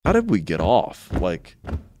how did we get off? Like,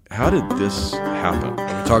 how did this happen?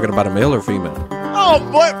 We're talking about a male or female?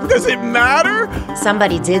 Oh, what? Does it matter?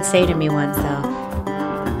 Somebody did say to me once,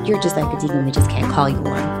 though, you're just like a demon, we just can't call you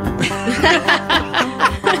one.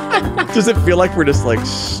 Does it feel like we're just like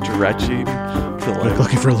stretching to like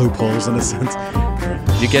looking for loopholes in a sense?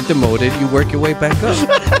 You get demoted, you work your way back up.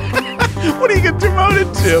 what do you get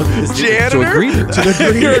demoted to? Janitor? To a greeter. To the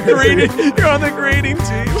greeter. You're a greeting. You're on the greeting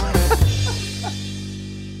team.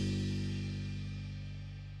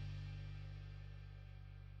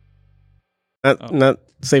 Not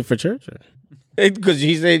safe for church? Because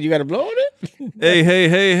he said you got to blow on it?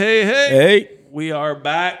 Hey. We are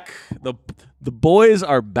back. The boys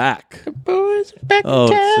are back. The boys are back.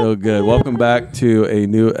 Oh, it's so good. Welcome back to a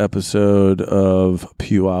new episode of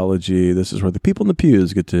Pewology. This is where the people in the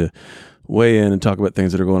pews get to weigh in and talk about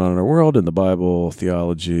things that are going on in our world, in the Bible,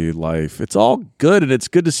 theology, life. It's all good, and it's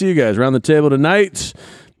good to see you guys around the table tonight.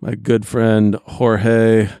 My good friend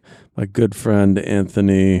Jorge, my good friend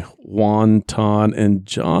Anthony, Wonton, and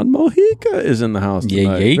John Mojica is in the house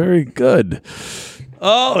tonight. Yay. Very good.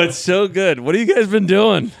 Oh, it's so good. What have you guys been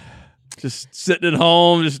doing? Just sitting at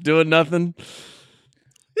home, just doing nothing? I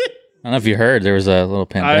don't know if you heard, there was a little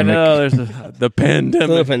pandemic. I know, there's the There's a pandemic.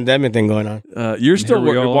 little pandemic thing going on. You're still here we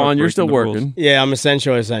working, all are Juan. You're breaking still the rules. working. Yeah, I'm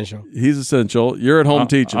essential. He's essential. You're at home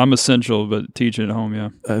teaching. I'm essential, but teaching at home, yeah.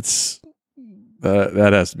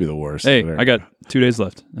 That has to be the worst. Hey, I got 2 days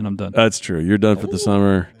left, and I'm done. That's true. You're done for the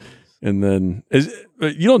summer, and then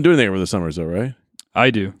you don't do anything over the summers, though, right? I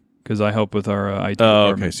do, because I help with our IT Oh,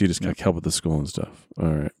 department. okay. So you just like help with the school and stuff. All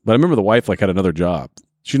right. But I remember the wife had another job.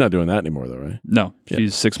 She's not doing that anymore, though, right? No,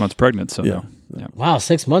 she's 6 months pregnant, so Yeah. no. Wow,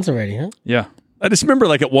 6 months already, huh? Yeah. I just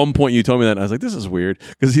remember at one point you told me that, and I was like, this is weird,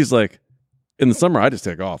 because he's like, in the summer I just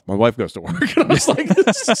take off. My wife goes to work, and I was like,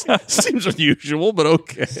 this seems unusual, but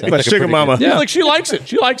okay. But sugar mama. He's like, she likes it.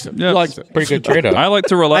 She likes it. Yeah. She likes it. Pretty good trade-off. I like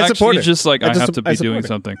to relax. support He's it. just like, I have to be support doing it.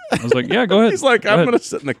 something. I was like, yeah, go ahead. He's like, Go I'm ahead. going to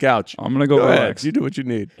sit on the couch. I'm going to go Go ahead. relax. You do what you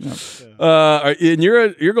need. And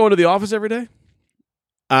you're going to the office every day?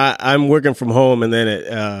 I'm working from home, and then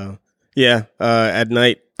at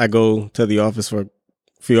night I go to the office for a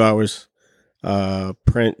few hours,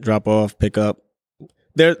 print, drop off, pick up.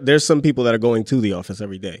 There's some people that are going to the office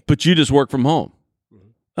every day. But you just work from home.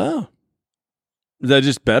 Oh. Is that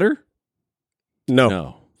just better?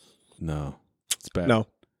 No. It's bad. No.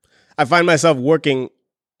 I find myself working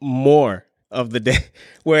more of the day.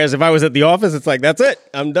 Whereas if I was at the office, it's like, that's it.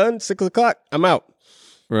 I'm done. 6 o'clock. I'm out.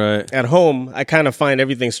 Right. At home, I kind of find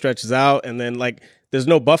everything stretches out, and then there's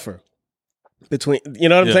no buffer between, you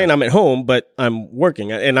know what I'm Yeah. saying? I'm at home, but I'm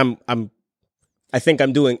working, and I think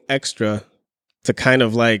I'm doing extra to kind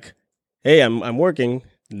of hey, I'm working.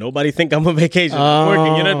 Nobody think I'm on vacation. I'm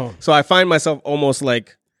working, you know? So I find myself almost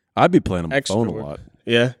like, I'd be playing on my Extra phone a work. lot.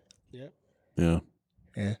 yeah. Yeah.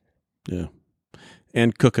 Yeah. Yeah.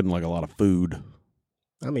 And cooking a lot of food.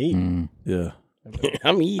 I'm eating. Yeah.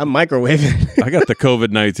 I'm microwaving. I got the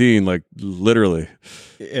COVID-19, literally.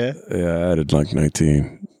 Yeah. Yeah, I added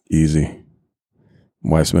 19. Easy.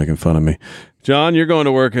 Wife's making fun of me. John, you're going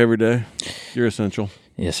to work every day. You're essential.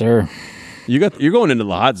 Yes, sir. You're going into the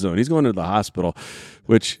hot zone. He's going into the hospital,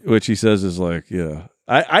 which he says is yeah.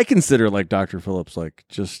 I consider Dr. Phillips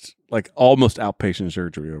just almost outpatient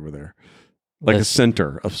surgery over there, a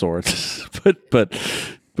center of sorts. but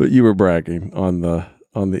you were bragging on the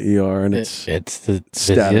ER, and it's the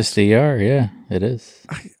status. busiest ER. Yeah, it is.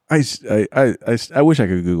 I wish I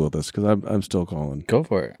could Google this because I'm still calling. Go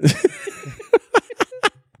for it.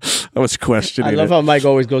 I was questioning. I love it. how Mike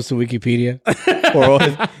always goes to Wikipedia.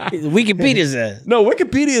 Wikipedia says No,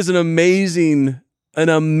 Wikipedia is an amazing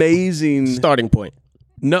starting point.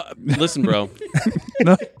 No, listen, bro.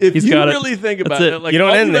 No, If he's you got really it. think about That's it, it. You don't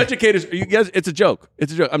all end you there. educators, you guys, it's a joke.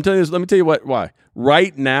 It's a joke. I'm telling you this. Let me tell you why.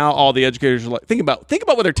 Right now, all the educators are think about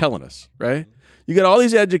what they're telling us. Right? You got all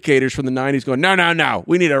these educators from the 90s going, no.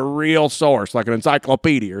 We need a real source, like an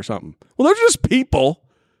encyclopedia or something. Well, they're just people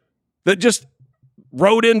that just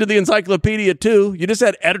wrote into the encyclopedia too. You just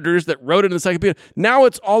had editors that wrote into the encyclopedia. Now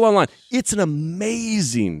it's all online. It's an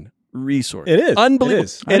amazing resource. It is. Unbelievable. It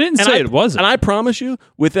is. I didn't say it wasn't. And I promise you,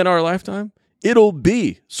 within our lifetime, it'll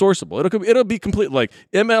be sourceable. It'll be complete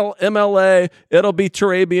MLA. It'll be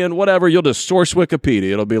Turabian, whatever. You'll just source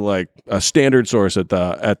Wikipedia. It'll be like a standard source at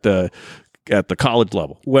the college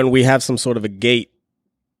level. When we have some sort of a gate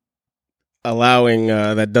allowing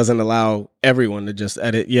that doesn't allow everyone to just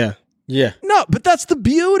edit, yeah. No, but that's the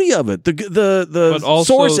beauty of it. The But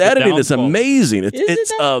also source the editing is downfall. amazing. Is it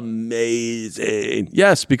It's amazing.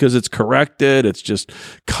 Yes, because it's corrected. It's just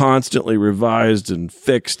constantly revised and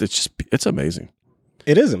fixed. It's amazing.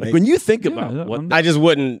 It is Like amazing. when you think about yeah, what I just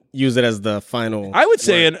wouldn't use it as the final. I would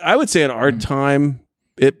say in our time,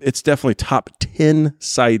 it's definitely top 10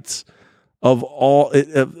 sites of all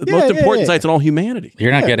most important sites in all humanity.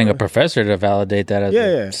 You're not getting a professor to validate that as Yeah,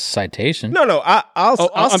 a yeah. citation. No. I'll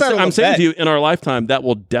settle. I'm a saying bet. to you, in our lifetime, that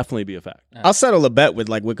will definitely be a fact. I'll settle a bet with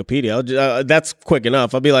like Wikipedia. That's quick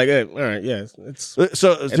enough. I'll be like, hey, all right, yeah, it's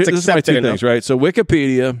So this is my accepted two enough. things, right? So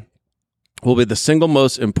Wikipedia will be the single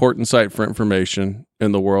most important site for information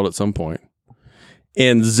in the world at some point,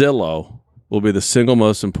 and Zillow will be the single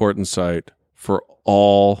most important site for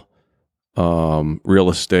all real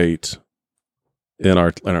estate in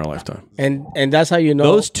our lifetime. And that's how you know.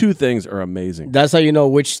 Those two things are amazing. That's how you know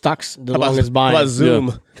which stocks the longest buying. about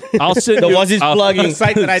Zoom. I'll send The you, ones he's I'll- plugging. A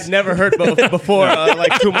site that I'd never heard before,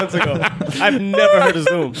 like 2 months ago. I've never heard of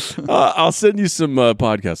Zoom. I'll send you some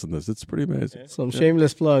podcasts on this. It's pretty amazing. Some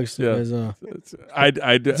shameless plugs. To Yeah. his,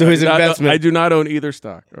 To his investment. I do not own either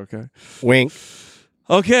stock. Okay. wink.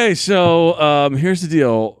 Okay. So here's the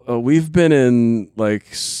deal. We've been in like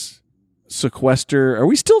sequester. Are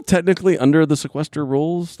we still technically under the sequester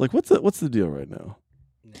rules? Like, what's the deal right now?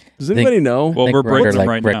 Does anybody know? Well, I think we're breaking under, them like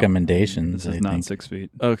right now. recommendations. This I is not think. 6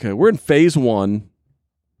 feet. Okay, we're in phase 1,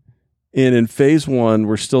 and in phase 1,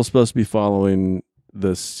 we're still supposed to be following the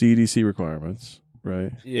CDC requirements,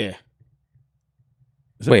 right? Yeah.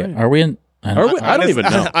 Is that Wait, right? are we in? Are we? I don't even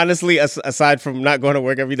know. Honestly, aside from not going to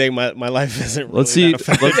work every day, my life isn't. Really Let's see. that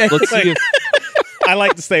affected. Let's see if I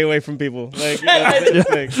like to stay away from people. Like,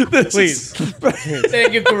 please.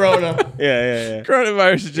 Thank you, Corona. Yeah.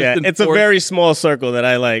 Coronavirus is just Yeah, it's a very small circle that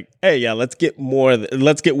I like. Hey, yeah, let's get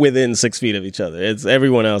within 6 feet of each other. It's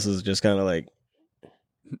everyone else is just kind of like.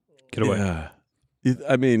 get away. Yeah.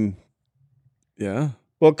 I mean, yeah.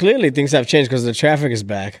 Well, clearly things have changed because the traffic is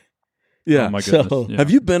back. Yeah. Oh my goodness. So- yeah.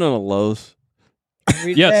 Have you been on a Lowe's?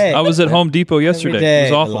 Every Yes, day. I was at Home Depot yesterday. day, It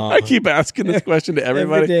was awful. Alon. I keep asking this question to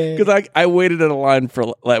everybody day. because I waited in a line for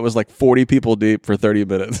it was like 40 people deep for 30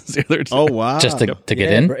 minutes the other day. Oh wow! Just to get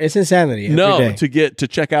Yeah, in. bro, it's insanity. Every No, day. to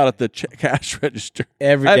check out at the cash register.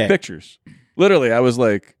 Every I day. had pictures. Literally, I was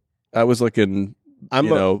like in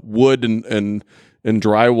wood and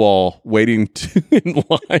drywall waiting in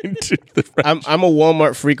line to the I'm a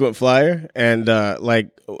Walmart frequent flyer, and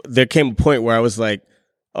like there came a point where I was like,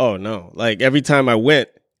 oh no! Like every time I went,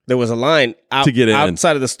 there was a line To get in.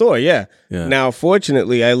 outside of the store. Yeah. Yeah. Now,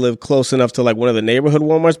 fortunately, I live close enough to like one of the neighborhood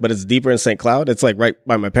Walmarts, but it's deeper in St. Cloud. It's like right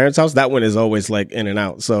by my parents' house. That one is always like in and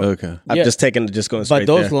out. So Okay. I've Yeah. just taken to just going straight But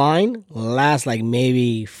those there. line last like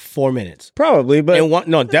maybe 4 minutes. Probably, but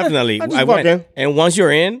Definitely. I just I walk went. in. And once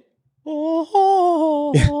you're in,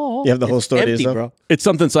 You have the whole store to empty, yourself. bro. It's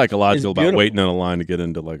something psychological It's about beautiful. waiting in a line to get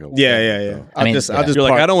into like a Yeah. I'll mean, just yeah. You're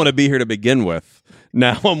like, park. I don't want to be here to begin with.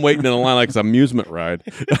 Now I'm waiting in a line like it's an amusement ride.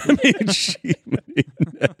 I mean,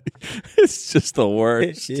 it's just the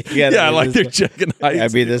worst. You Yeah, gotta like be they're this- checking heights.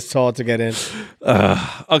 I'd be this tall to get in.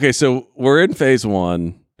 Okay, so we're in phase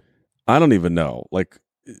 1. I don't even know. Like,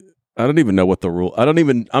 I don't even know what the rule. I'm We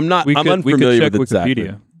could unfamiliar check with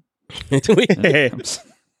exactly. Wikipedia.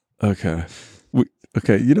 Okay.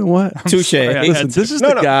 Okay, you know what? Touche. sorry, I Listen, had this is No,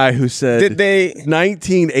 the no. guy who said Did they?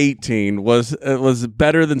 1918 was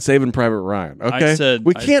better than Saving Private Ryan. Okay, I said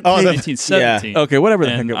we can't. Oh, take- 1917. okay, whatever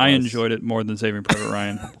the And heck it was. I enjoyed it more than Saving Private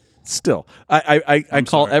Ryan. Still, I I'm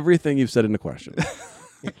call sorry. everything you've said into question.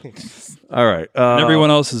 All right, And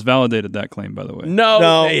everyone else has validated that claim, by the way.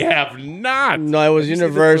 No, they have not. No, it was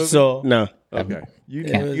universal. No. Okay, you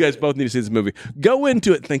Yeah. guys both need to see this movie. Go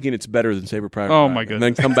into it thinking it's better than Saving Private Oh Ryan. my And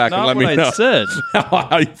goodness. then come back and Not let what me I know said.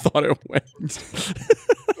 how you thought it went.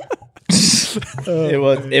 It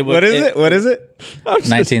was. What is it? What is it?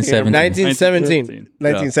 1917. 1917.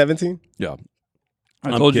 1917? Yeah. I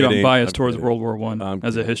I'm told you kidding. I'm biased I'm towards kidding. World War One I'm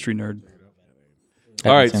as a kidding. history nerd.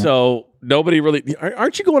 All right, so nobody really.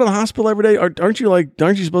 Aren't you going to the hospital every day? Aren't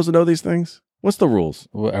you supposed to know these things? What's the rules?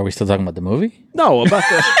 Are we still talking about the movie? No, about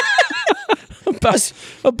the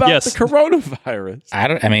about Yes. the coronavirus.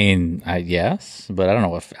 Yes, but I don't know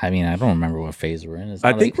what. I don't remember what phase we're in. It's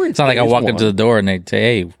I not think like, we're in It's not like I phase walk 1. into the door and they say,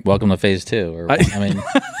 "Hey, welcome to phase 2." Or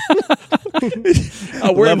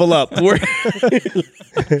We're Level up.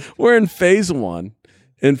 We're in phase 1.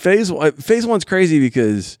 In phase 1's crazy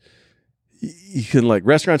because you can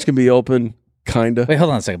restaurants can be open, kinda. wait,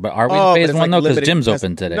 hold on a second. But are we Oh, in phase but it's 1 though? Because limited- gym's that's-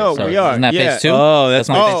 open today. No, so we are. Isn't that Yeah. phase 2? Oh, that's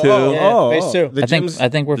not not phase phase 2. Yeah, phase 2. The I think gyms- I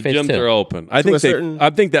think we're The phase gyms 2. are open. I To a think certain- I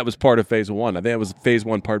think that was part of phase 1. I think that was phase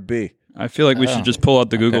 1 part B. I feel like we should just pull out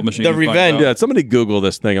the Google machine. The and find revenge. out. Yeah, somebody Google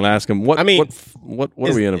this thing and ask them what. I mean, what are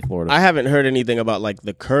is- we in Florida? I haven't heard anything about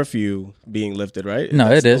the curfew being lifted, right? No,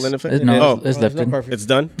 that it still is. in effect? It's Oh, lifted. it's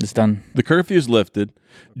done? It's done. The curfew's lifted.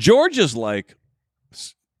 Georgia's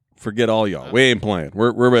Forget all y'all. We ain't playing.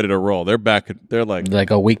 We're ready to roll. They're back. They're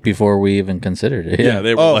like a week before we even considered it. yeah.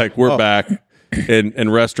 They were like, we're back. In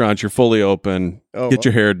restaurants, you're fully open. Get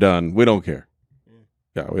your hair done. We don't care.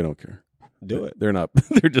 Yeah, we don't care. Do it. They're not.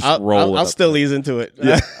 They're just rolling. I'll still ease into it.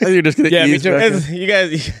 Yeah. You're just gonna ease me too. back in.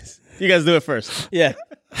 You guys do it first. Yeah,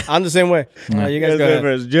 I'm the same way. You guys go ahead.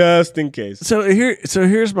 First, just in case. So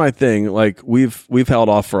here's my thing. Like we've held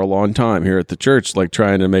off for a long time here at the church, like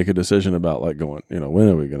trying to make a decision about like going, when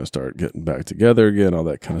are we going to start getting back together again, all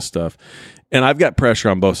that kind of stuff. And I've got pressure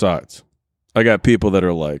on both sides. I got people that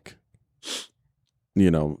are like, you're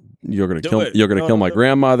going to kill my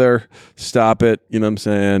grandmother. Stop it. You know what I'm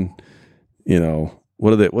saying?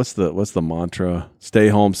 What's the mantra? Stay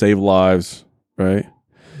home, save lives, right?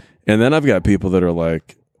 And then I've got people that are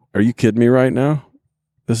like, are you kidding me right now?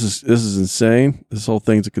 This is insane. This whole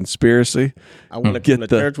thing's a conspiracy. I want to come to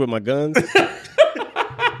church with my guns.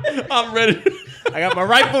 I'm ready. I got my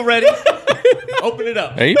rifle ready. Open it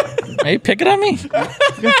up. Are you picking on me?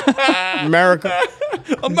 America.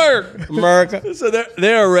 So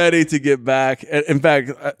they're ready to get back. In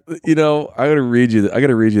fact, I gotta read you. I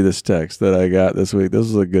gotta read you this text that I got this week. This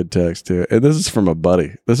is a good text too, and this is from a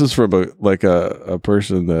buddy. This is from a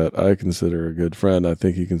person that I consider a good friend. I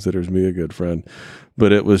think he considers me a good friend,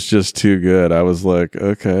 but it was just too good. I was like,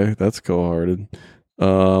 okay, that's cold-hearted.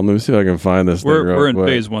 Let me see if I can find this. We're in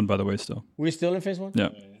phase 1, by the way. Still, We're still in phase 1. yeah.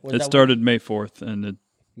 It started May 4th, and it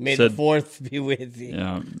May said, the 4th be with you.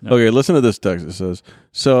 yeah. Okay, listen to this text. It says,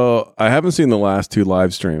 so I haven't seen the last 2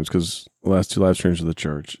 live streams because the last 2 live streams of the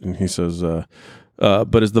church. And he says,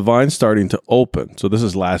 but is the vine starting to open? So this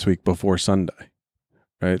is last week before Sunday,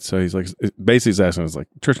 right? So he's like, basically he's asking us like,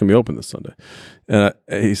 church can be open this Sunday. And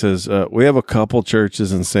he says, we have a couple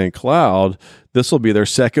churches in St. Cloud. This will be their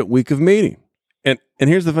second week of meeting. And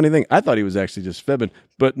here's the funny thing. I thought he was actually just fibbing,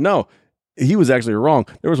 but no, he was actually wrong.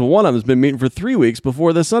 There was one of them that's been meeting for 3 weeks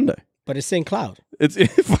before this Sunday. But it's St. Cloud. It's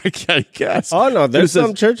if I guess. Oh no, there's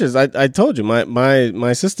some churches. I told you,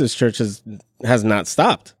 my sister's church has not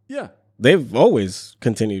stopped. Yeah. They've always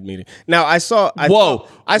continued meeting. Now I saw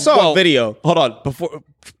a video. Hold on,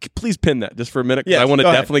 please pin that just for a minute. Yes, I want to go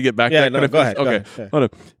ahead. definitely get back. Yeah, to that. no, go ahead. Okay, Go ahead. hold on.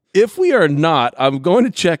 If we are not, I'm going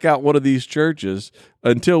to check out one of these churches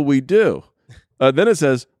until we do. Then it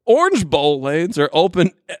says Orange Bowl lanes are open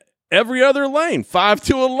every other lane, 5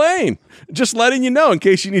 to a lane. Just letting you know in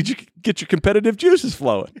case you need to get your competitive juices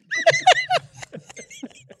flowing.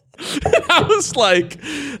 I was like,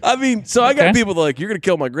 I got people like, you're going to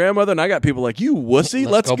kill my grandmother. And I got people like, you wussy,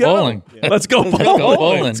 let's go. Bowling. Let's go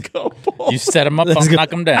bowling. Let's go bowling. You set them up, I'll knock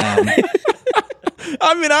them down.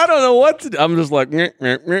 I don't know what to do. I'm just like,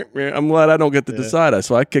 I'm glad I don't get to decide.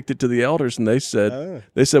 So I kicked it to the elders, and they said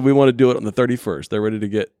we want to do it on the 31st.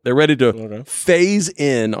 They're ready to phase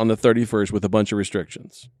in on the 31st with a bunch of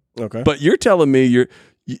restrictions. Okay, but you're telling me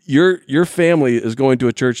your family is going to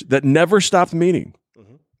a church that never stopped meeting.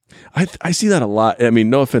 Mm-hmm. I see that a lot. I mean,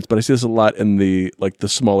 no offense, but I see this a lot in the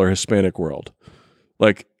smaller Hispanic world.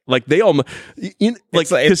 Like they all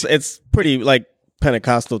it's pretty like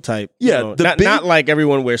Pentecostal type. Yeah, not like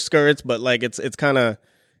everyone wears skirts, but like it's kind of.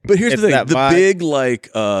 But here's the thing: the big like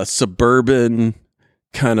suburban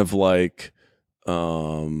kind of like,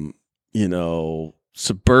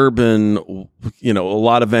 suburban, a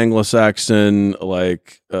lot of Anglo-Saxon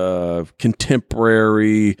like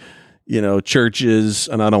contemporary, churches,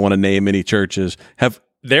 and I don't want to name any churches, have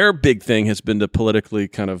their big thing has been to politically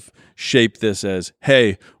kind of shape this as,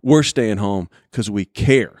 hey, we're staying home because we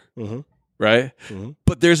care. Mm-hmm. Right? Mm-hmm.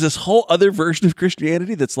 But there's this whole other version of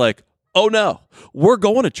Christianity that's like, oh no, we're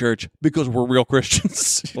going to church because we're real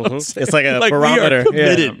Christians. You know what I'm saying? It's like a barometer. We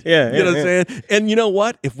are committed. Yeah. You know what I'm saying? And you know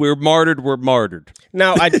what? If we're martyred, we're martyred.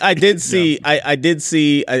 Now, I did see, I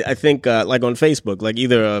think like on Facebook, like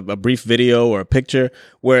either a brief video or a picture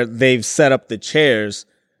where they've set up the chairs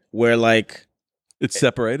where like it's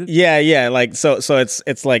separated. Yeah. Like so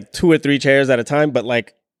it's like 2 or 3 chairs at a time, but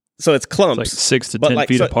like. So it's clumps, it's like 6 to 10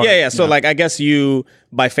 feet apart. Yeah. So like, I guess you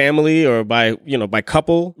by family or by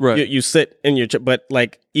couple, right? You sit in your, but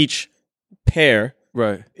like each pair,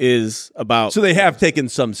 right, is about. So they have taken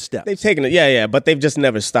some steps. They've taken it, yeah, but they've just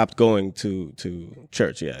never stopped going to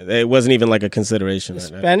church. Yeah, it wasn't even like a consideration.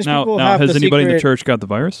 Spanish people now have has anybody in the secret... church got the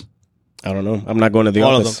virus? I don't know. I'm not going to the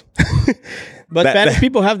office. But Spanish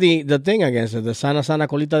people have the thing against it, the sana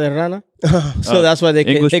colita de rana. So that's why they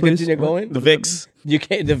continue going. The Vicks. You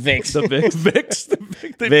can't. The Vicks. The Vicks. The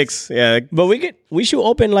Vicks. Yeah. But we should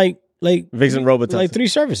open like Vicks and Robitussin. like 3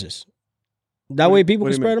 services. That way people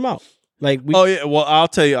can spread them out. Oh yeah. Well, I'll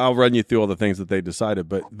tell you. I'll run you through all the things that they decided.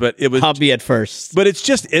 But it was. I'll be at first. But it's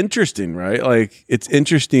just interesting, right? Like it's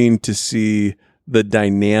interesting to see the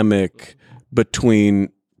dynamic between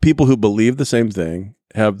people who believe the same thing,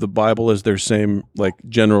 have the Bible as their same like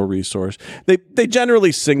general resource. They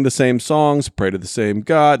generally sing the same songs, pray to the same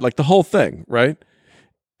God, like the whole thing, right?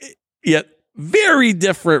 Yet very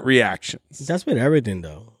different reactions. That's with everything,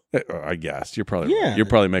 though. I guess you're probably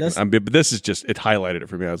making. But this is just it highlighted it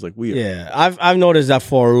for me. I was like, I've noticed that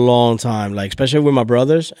for a long time, like especially with my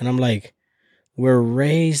brothers, and I'm like, we're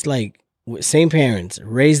raised like same parents,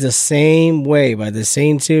 raised the same way by the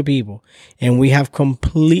same two people, and we have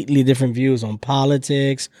completely different views on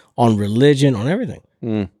politics, on religion, on everything.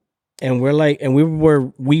 And we're like, and we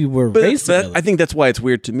were raised together. I think that's why it's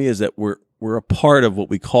weird to me is that we're a part of what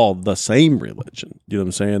we call the same religion. You know what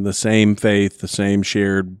I'm saying? The same faith, the same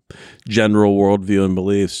shared general worldview and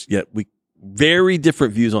beliefs, yet we very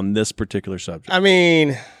different views on this particular subject. I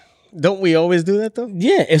mean, don't we always do that though?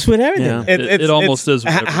 Yeah, it's with everything. Yeah. It almost is.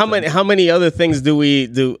 How many other things do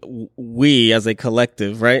we as a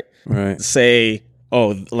collective, right? Say,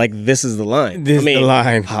 oh, like this is the line. This is the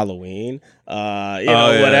line. Halloween.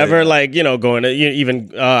 Whatever. Yeah. Like, going to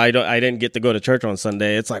even I didn't get to go to church on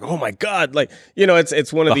Sunday. It's like, oh my God, like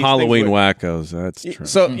it's one of these Halloween things wackos. That's true.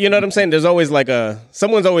 So you know what I'm saying? There's always like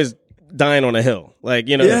someone's always dying on a hill, like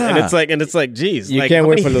and it's like, geez, like how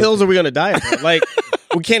many hills are we gonna die on? Like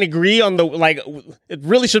we can't agree on it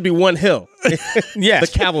really should be one hill.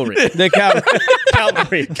 Yes, the cavalry.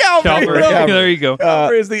 Cavalry. There you go.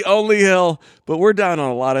 Cavalry is the only hill, but we're down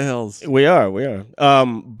on a lot of hills. We are.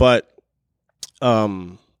 But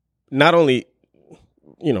not only,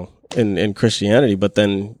 in Christianity, but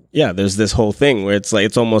then, there's this whole thing where it's like,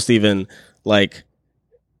 it's almost even like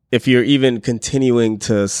if you're even continuing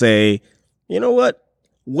to say, you know what,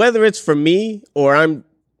 whether it's for me or I'm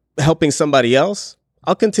helping somebody else,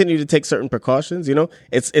 I'll continue to take certain precautions.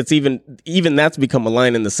 It's even that's become a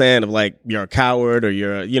line in the sand of like, you're a coward or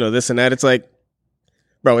you're, this and that. It's like,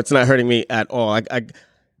 bro, it's not hurting me at all.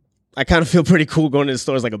 I kind of feel pretty cool going to the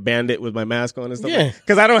stores like a bandit with my mask on and stuff. Yeah.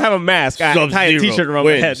 Because I don't have a mask. I tie a t-shirt around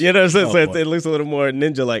my head. So it looks a little more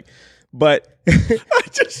ninja-like. But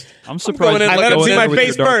I'm surprised. I let them see my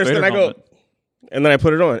face first, and I go, and then I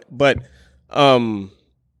put it on. But I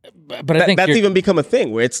think that's even become a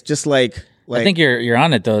thing where it's just like I think you're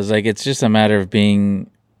on it though. It's like it's just a matter of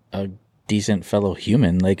being a decent fellow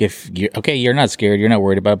human. Like if you're not scared, you're not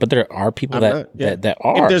worried about it, but there are people that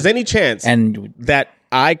are. If there's any chance and that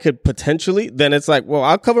I could potentially, then it's like, well,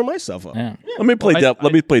 I'll cover myself up. Yeah. Let me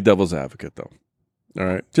play devil's advocate though. All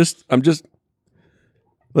right.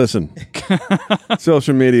 Listen,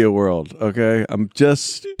 social media world, okay? I'm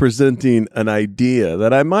just presenting an idea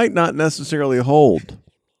that I might not necessarily hold.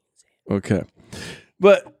 Okay.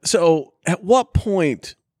 But so at what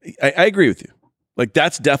point, I agree with you. Like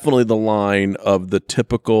that's definitely the line of the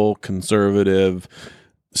typical conservative,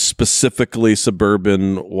 specifically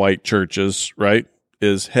suburban white churches, right?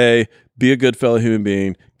 Is, hey, be a good fellow human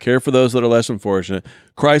being, care for those that are less unfortunate.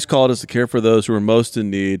 Christ called us to care for those who are most in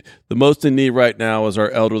need. The most in need right now is our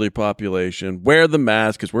elderly population. Wear the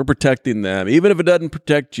mask because we're protecting them. Even if it doesn't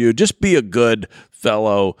protect you, just be a good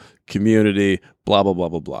fellow community, blah, blah, blah,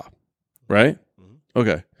 blah, blah. Right?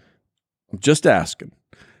 Okay. I'm just asking.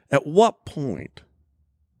 At what point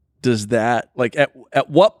does that, like, at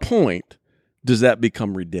what point does that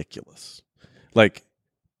become ridiculous? Like,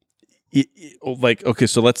 okay,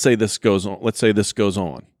 so let's say this goes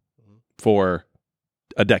on for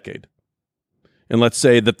a decade. And let's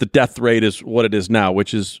say that the death rate is what it is now,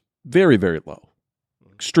 which is very, very low,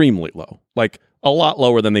 extremely low, like a lot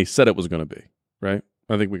lower than they said it was going to be, right?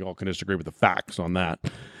 I think we all can disagree with the facts on that.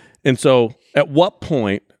 And so at what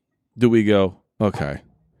point do we go, okay,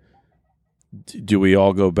 do we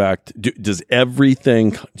all go back? Does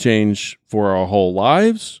everything change for our whole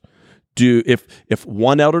lives? If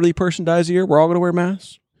one elderly person dies a year, we're all going to wear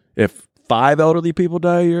masks? If 5 elderly people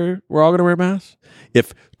die a year, we're all going to wear masks?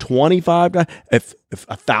 If 25 die, if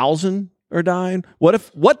 1,000 are dying,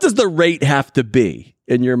 what does the rate have to be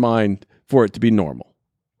in your mind for it to be normal?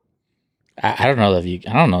 I don't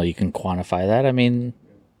know you can quantify that. I mean,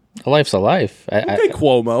 a life's a life. Okay,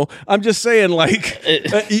 Cuomo. I'm just saying, like,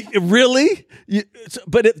 really?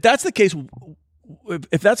 But if that's the case,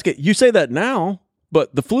 you say that now,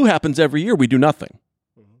 but the flu happens every year. We do nothing.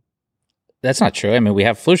 That's not true. I mean, we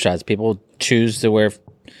have flu shots. People choose to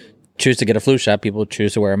get a flu shot. People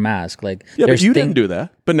choose to wear a mask. Like, yeah, but you didn't do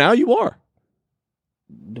that. But now you are.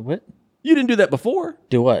 What? You didn't do that before.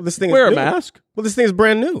 Do what? This thing wear is a mask. Well, this thing is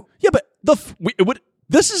brand new. Yeah, but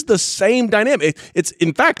this is the same dynamic. It's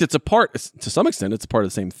in fact, it's a part to some extent. It's a part of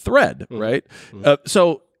the same thread, right?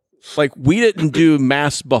 So, like, we didn't do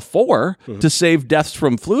masks before to save deaths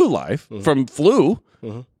from flu.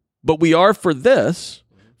 but we are for this.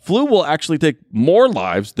 Flu will actually take more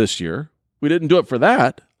lives this year. We didn't do it for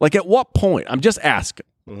that. Like, at what point? I'm just asking.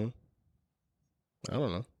 I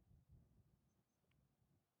don't know.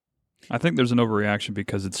 I think there's an overreaction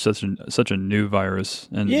because it's such a new virus,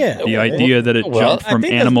 and Yeah. the idea that it jumped I from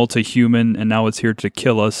think animal to human, and now it's here to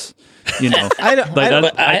kill us. You know, I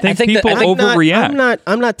think think that- people I think overreact.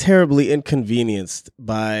 I'm not terribly inconvenienced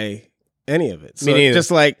by any of it. So Me neither.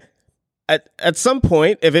 just like at some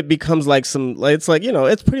point, if it becomes like it's like,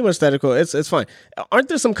 it's pretty much statical. It's fine. Aren't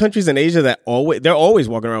there some countries in Asia that they're always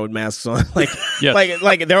walking around with masks on? Like, Yes.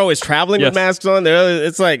 like they're always traveling with Yes. masks on.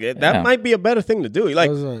 It's like that might be a better thing to do. Like,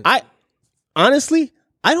 honestly,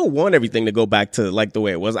 I don't want everything to go back to like the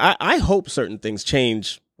way it was. I hope certain things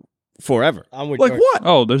change forever. I'm with Like George. what?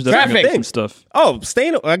 Oh, there's definitely Traffic. some stuff. Oh,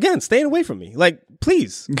 staying away from me. Like,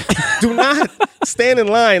 please, do not stand in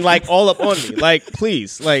line like all up on me. Like,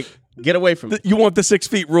 please, like, get away from me. You want the 6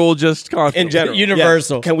 feet rule just constantly. In general,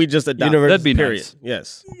 Universal. Yes. Can we just adopt? Universal. That'd be period. nice.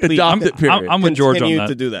 Yes. Adopt it, period. I'm with George on Continue that.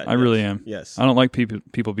 to do that. I really am. Yes. I don't like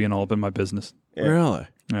people being all up in my business. Yeah. Really?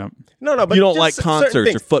 Yeah. No, but You don't just like certain concerts or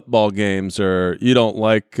things. football games, or you don't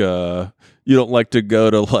like to go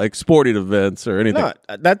to like sporting events or anything. No,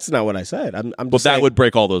 that's not what I said. I'm But just that saying would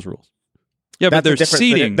break all those rules. Yeah, but that's a there's different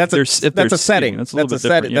seating. That's There's- a if there's setting. seating, That's a little That's bit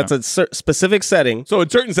a setting. different. That's a specific setting. So in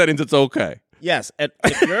certain settings, it's okay. Yes, if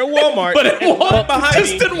you're at Walmart, But at Walmart, behind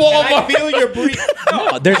just me, in Walmart. and I feel your breathing.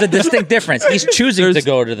 No, there's a distinct difference. He's choosing to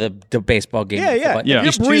go to the baseball game. Yeah, yeah. Yeah. If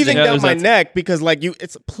He's you're breathing choosing- down Yeah, my there's that- neck because like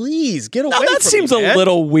please get away Now that from seems me, a man.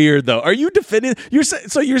 little weird, though. Are you defending?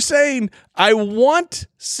 So you're saying I want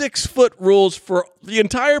 6 foot rules for the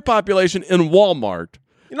entire population in Walmart,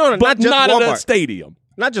 No, but not just not Walmart. at a stadium.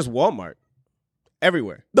 Not just Walmart.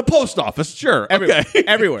 Everywhere. The post office, sure. Everywhere. Okay.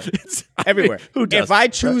 Everywhere. Everywhere. Who does? If I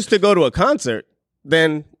choose to go to a concert,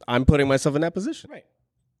 then I'm putting myself in that position. Right.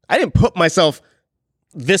 I didn't put myself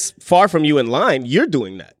this far from you in line. You're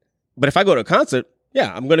doing that. But if I go to a concert,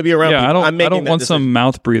 yeah, I'm going to be around Yeah, people. I I'm making don't that want decision. some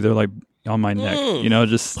mouth breather like on my neck. You know,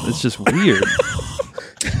 it's just weird.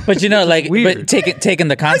 But like, Weird. but taking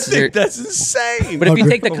the concert. That's insane. But if you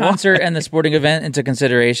take the concert and the sporting event into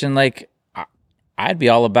consideration, like, I'd be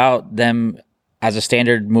all about them as a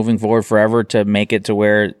standard moving forward forever to make it to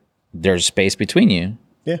where there's space between you.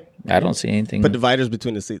 Yeah. I don't see anything. Put dividers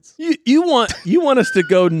between the seats. You want us to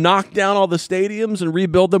go knock down all the stadiums and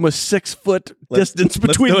rebuild them with 6 foot distance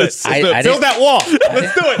between do it. us? I Build didn't- that wall.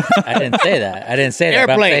 Let's do it. I didn't say that. I didn't say that.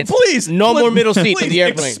 but I'm Airplane. saying- Please, No more middle seats in please the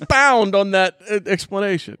airplane. Expound on that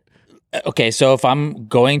explanation. Okay, so if I'm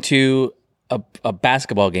going to a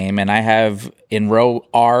basketball game and I have in row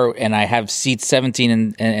R and I have seats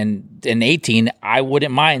 17 and 18, I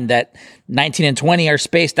wouldn't mind that 19 and 20 are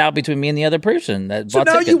spaced out between me and the other person. That So bought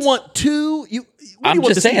now you tickets. want two? You I'm want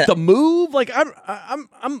just the seats saying- to move? Like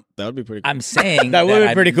I'm That would be pretty cool. I'm saying That would be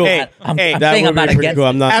I'm- pretty cool. I'm, I'm Hey, That saying would I'm not be pretty against cool. it.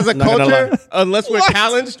 I'm not As a not gonna lie. culture, unless we're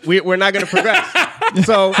challenged, we're not going to progress.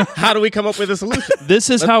 So how do we come up with a solution? This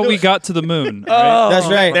is how we got to the moon. Right? Oh, That's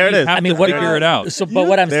right. There it is. Have I mean, to what figure it out. So, but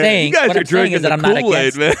what I'm saying, you guys what are I'm saying drinking is that the I'm not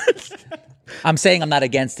Kool-Aid, against. man. I'm saying I'm not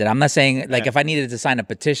against it. I'm not saying like if I needed to sign a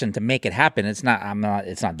petition to make it happen, it's not. I'm not.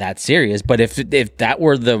 It's not that serious. But if that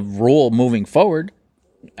were the rule moving forward,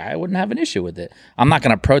 I wouldn't have an issue with it. I'm not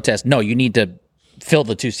going to protest. No, you need to fill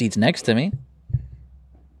the 2 seats next to me.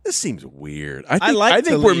 This seems weird. I like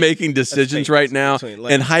think to we're leave making a decisions space right now, between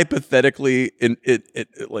legs. and hypothetically,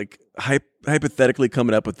 hypothetically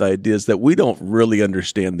coming up with ideas that we don't really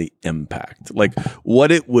understand the impact, like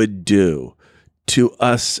what it would do to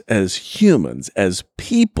us as humans, as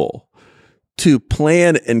people, to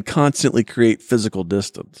plan and constantly create physical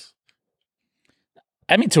distance.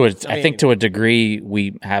 I mean, I think to a degree,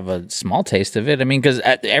 we have a small taste of it. I mean, because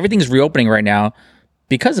everything's reopening right now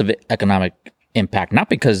because of economic impact, not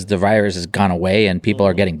because the virus has gone away and people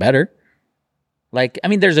are getting better. Like, I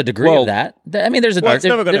mean, there's a degree Well- of that. I mean, there's a Well, it's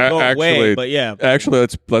never going to go away, Actually- but yeah. Actually,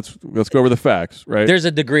 let's go over the facts, right? there's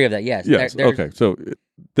a degree of that. Yes. Yes. There- Okay. So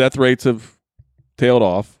death rates have tailed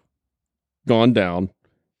off, gone down.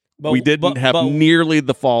 But- We didn't but- have but- nearly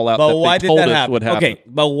the fallout But that why they did told that us happen? would happen. Okay,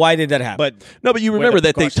 but why did that happen? But No, but you Were remember the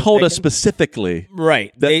that they precautions told us taken? specifically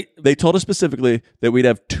right, that they told us specifically that we'd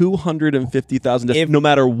have 250,000 deaths If- no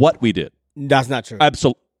matter what we did. that's not true.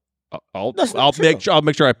 Absolutely. I'll That's not make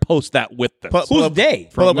true. sure I post that with this. Pull Who's up- they?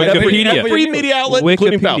 pull up Wikipedia. Free media outlet,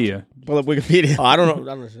 including Fauci. Wikipedia. Pull up Wikipedia. Oh, I don't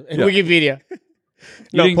know. Wikipedia.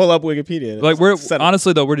 No, didn't- pull up Wikipedia. Like, where? Set it.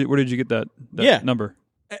 Honestly, though, where did you get that Yeah. number?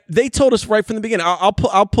 They told us right from the beginning. I'll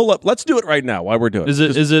pull up. Let's do it right now while we're doing Is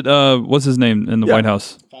it. it what's his name in the Yeah. White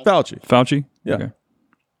House? Fauci? Fauci. Yeah. Okay.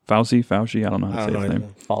 Fauci. I don't know how to say his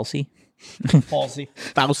name. Falsey. Palsy.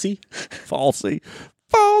 Fauci. Falsey.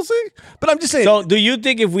 ballsy. But I'm just saying. So, do you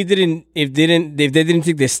think if they didn't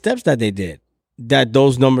take the steps that they did, that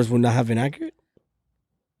those numbers would not have been accurate?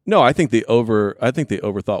 No, I think they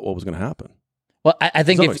overthought what was going to happen. Well, I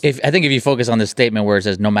think if you focus on the statement where it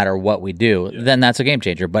says no matter what we do, then that's a game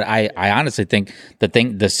changer. But I honestly think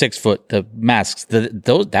the 6 foot, the masks,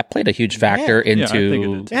 that played a huge factor into. I think it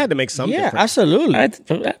did. They had to make some difference. Absolutely.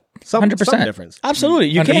 Some 100%. difference. Absolutely.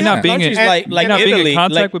 You And can't not have being countries in, like not Italy, being in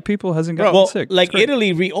contact like, with people hasn't gotten well, sick. It's like great.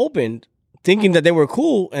 Italy reopened thinking that they were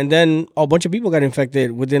cool, and then a bunch of people got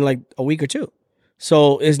infected within like a week or two.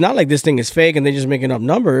 So it's not like this thing is fake and they're just making up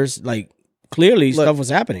numbers. Like clearly stuff was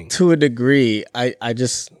happening. To a degree, I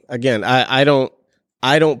just again I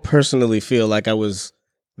don't personally feel like I was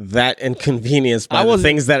that inconvenienced by the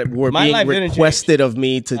things that were my being life didn't requested of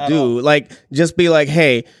me to do. Like just be like,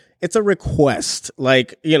 hey, it's a request.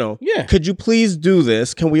 Like, Yeah. could you please do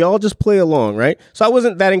this? Can we all just play along, right? So I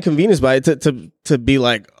wasn't that inconvenienced by it to be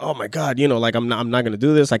like, oh my God, like I'm not gonna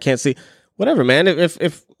do this. I can't see. Whatever, man.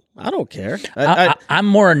 If I don't care. I'm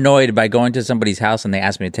more annoyed by going to somebody's house and they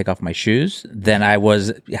ask me to take off my shoes than I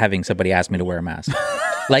was having somebody ask me to wear a mask.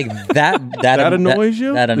 Like that annoys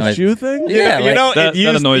you? That annoys the shoe thing? Yeah, that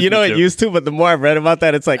annoys me it too. used to, but the more I've read about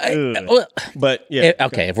that, it's like, ugh. well, But yeah,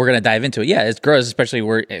 okay, if we're gonna dive into it, yeah, it's gross, especially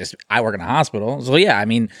where I work in a hospital. So yeah, I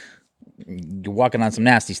mean, you're walking on some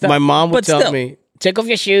nasty stuff. My mom would But tell still, me, take off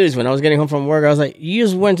your shoes when I was getting home from work. I was like, you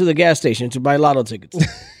just went to the gas station to buy lotto tickets.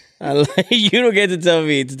 I'm like, you don't get to tell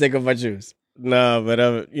me to take off my shoes. no,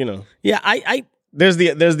 but Yeah, I there's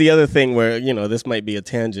the other thing where this might be a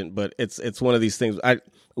tangent, but it's one of these things.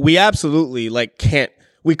 We absolutely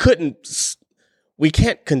we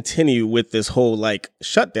can't continue with this whole like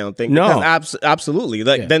shutdown thing. No. because absolutely.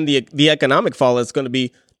 Like then the economic fall is going to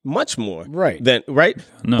be much more Right. than right.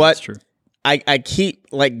 No, but that's true. I keep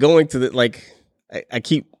like going to the like I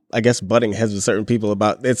keep I guess butting heads with certain people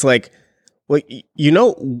about it's like. Well,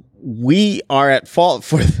 we are at fault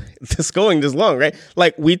for this going this long, right?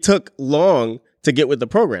 Like we took long to get with the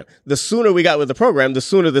program. The sooner we got with the program, the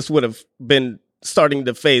sooner this would have been starting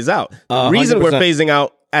to phase out. The reason we're 100%. phasing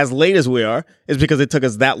out as late as we are is because it took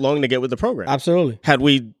us that long to get with the program. absolutely. Had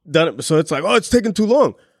we done it, so it's like, oh, it's taking too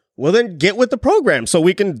long. Well, then get with the program so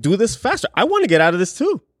we can do this faster. I want to get out of this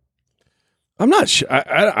too. I'm not sure.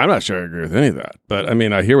 I'm not sure I agree with any of that. But I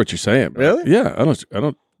mean, I hear what you're saying. Really? Yeah. I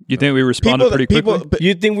don't. You think we responded pretty quickly?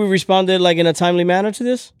 You think we responded like in a timely manner to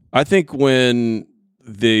this? I think when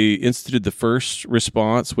they instituted the first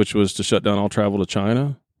response, which was to shut down all travel to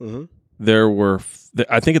China, Mhm. there were,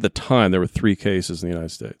 I think at the time, there were 3 cases in the United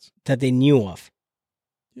States. That they knew of.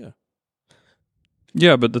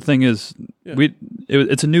 Yeah, but the thing is,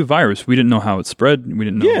 it's a new virus. We didn't know how it spread. We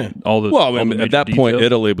didn't know all the. Well, all I the mean, at major that point, details.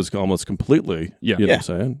 Italy was almost completely, Yeah. you know what I'm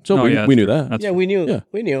saying? So No, we yeah, knew that's that. That's Yeah, we knew. Yeah.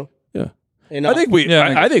 We knew. Yeah. Enough. I think we.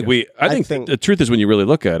 Yeah, I think the truth is when you really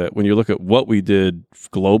look at it, when you look at what we did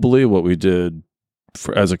globally, what we did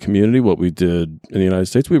as a community, what we did in the United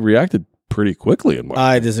States, we reacted pretty quickly. In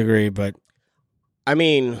I disagree, but I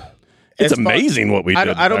mean, it's as far- amazing what we did.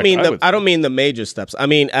 I don't mean would I don't mean the major steps. I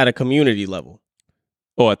mean at a community level.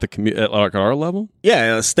 Oh, at like our level. Yeah,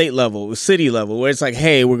 at a state level, city level, where it's like,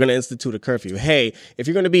 hey, we're going to institute a curfew. Hey, if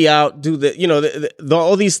you're going to be out, do the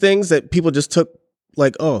all these things that people just took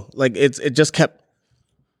like, oh, like it just kept.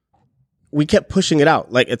 We kept pushing it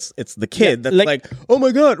out. Like it's the kid that's like, oh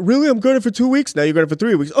my God, really? I'm going for 2 weeks. Now you're going for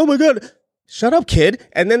 3 weeks. Oh my God. Shut up, kid.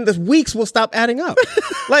 And then the weeks will stop adding up.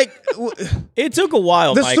 Like it took a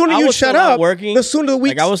while. the Mike. sooner I you was shut still out up, working, the sooner the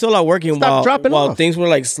weeks. like I was still out working stop dropping while off. things were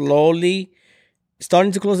like slowly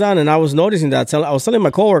starting to close down, and I was noticing that. I was telling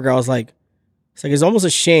my coworker, I was like, it's almost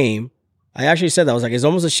a shame. I actually said that. I was like, it's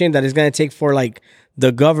almost a shame that it's gonna take for like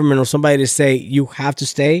the government or somebody to say you have to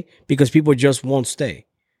stay because people just won't stay.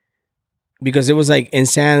 Because it was like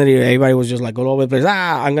insanity. Everybody was just like all over the place.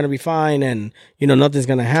 I'm gonna be fine, and nothing's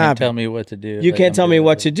gonna happen. can't tell me what to do. You can't tell me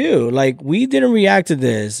what to do. Like we didn't react to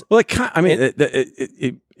this. Well, I mean,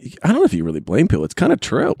 I don't know if you really blame people. It's kind of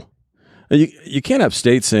true. You can't have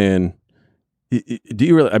states saying, "Do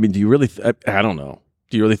you really?" I mean, do you really? I don't know.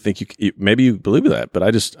 Do you really think you? Maybe you believe that, but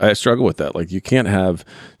I struggle with that. Like, you can't have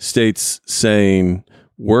states saying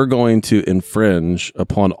we're going to infringe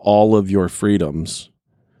upon all of your freedoms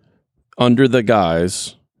under the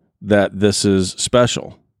guise that this is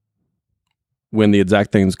special, when the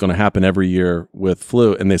exact thing is going to happen every year with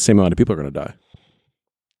flu, and the same amount of people are going to die.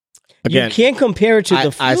 Again, You can't compare it to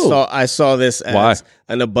the flu. I saw this as Why?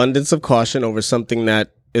 an abundance of caution over something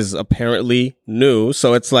that is apparently new.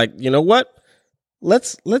 So it's like, you know what?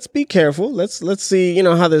 Let's be careful. Let's see,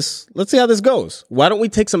 how this goes. Why don't we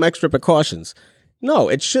take some extra precautions? No,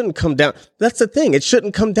 it shouldn't come down. That's the thing. It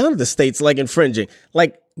shouldn't come down to the states like infringing.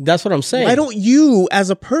 Like, That's what I'm saying. why don't you, as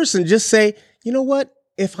a person, just say, you know what?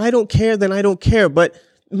 If I don't care, then I don't care. But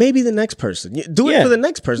maybe the next person. Do it Yeah. for the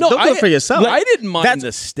next person. No, Don't do it for yourself. I didn't mind That's-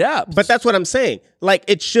 the steps. But that's what I'm saying. Like,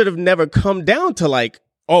 it should have never come down to like,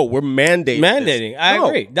 oh, we're mandating. Mandating. this. I No,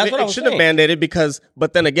 agree. That's what I it was shouldn't have mandated because,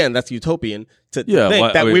 but then again, that's utopian to Yeah, think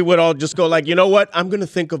why- that I we mean- would all just go like, you know what? I'm going to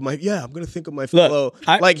think of my fellow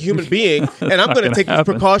I- like human being, and I'm going to take these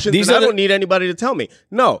happen. precautions, These and are I the- don't need anybody to tell me.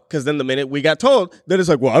 No, because then the minute we got told, then it's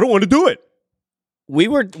like, well, I don't want to do it. we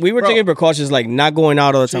were Bro. taking precautions, like not going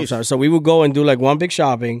out all the time. Jeez. So we would go and do like one big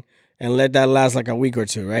shopping and let that last like a week or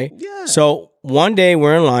two, right? Yeah. So one day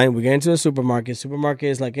we're in line, we get into the supermarket. Supermarket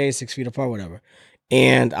is like, hey, 6 feet apart, whatever.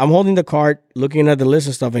 And I'm holding the cart, looking at the list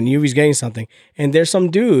and stuff, and Yuvi's getting something. And there's some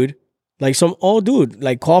dude, like some old dude,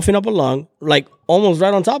 like coughing up a lung, like almost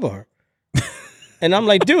right on top of her. And I'm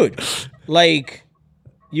like, dude, like,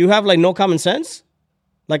 you have like no common sense?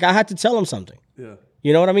 Like, I had to tell him something. Yeah.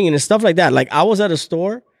 You know what I mean? And stuff like that. Like, I was at a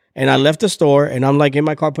store and I left the store and I'm like in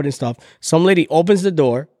my car putting stuff. Some lady opens the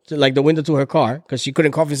door, to, like the window to her car, because she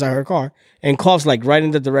couldn't cough inside her car, and coughs like right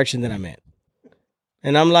in the direction that I'm in.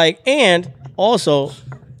 And I'm like, and also,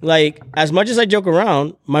 like, as much as I joke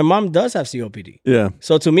around, my mom does have COPD. Yeah.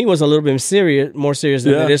 So to me, it was a little bit more serious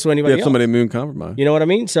than it is to You anybody have else. somebody immune compromised. You know what I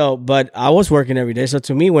mean? So, but I was working every day. So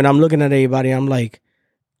to me, when I'm looking at anybody, I'm like,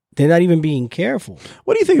 they're not even being careful.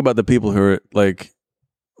 What do you think about the people who are like?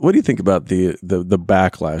 What do you think about the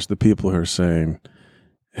backlash? The people who are saying,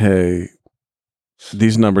 "Hey,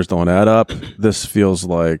 these numbers don't add up. This feels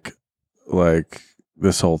like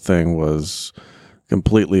this whole thing was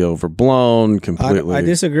completely overblown. Completely." I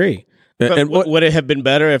disagree. But and what? would it have been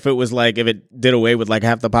better if it was like, if it did away with like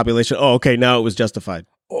half the population? Oh, okay, now it was justified.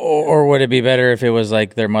 Or would it be better if it was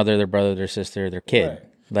like their mother, their brother, their sister, their kid?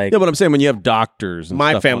 Like, Yeah, but I'm saying when you have doctors, and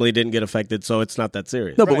My stuff family didn't get affected, so it's not that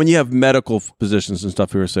serious. No, but when you have medical positions and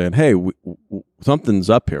stuff who are saying, "Hey, something's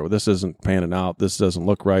up here. This isn't panning out. This doesn't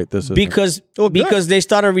look right. This isn't." Because they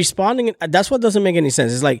started responding. That's what doesn't make any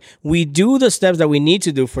sense. It's like we do the steps that we need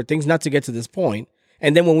to do for things not to get to this point,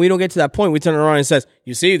 and then when we don't get to that point, we turn around and says,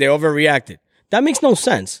 "You see, they overreacted." That makes no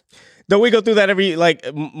sense. Don't we go through that every, like,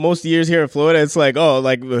 most years here in Florida? It's like, oh,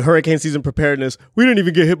 like hurricane season preparedness. We didn't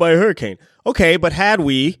even get hit by a hurricane. Okay, but had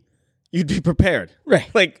we, you'd be prepared. Right.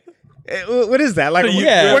 Like, what is that? Like,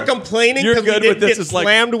 Yeah. we're complaining You're because we good didn't with this. get It's like-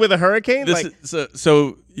 slammed with a hurricane? This Like,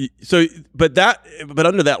 but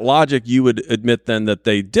under that logic, you would admit then that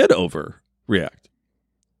they did overreact,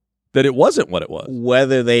 that it wasn't what it was.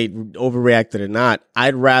 whether they overreacted or not,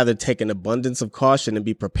 I'd rather take an abundance of caution and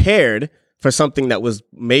be prepared for something that was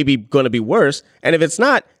maybe going to be worse. And if it's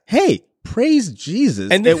not, hey, praise Jesus.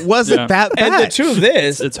 And it wasn't that bad. And the truth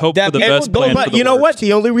is, It's hope that for the people best, don't- plan for But the you know worst. what?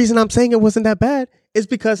 The only reason I'm saying it wasn't that bad is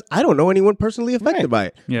because I don't know anyone personally affected Right. by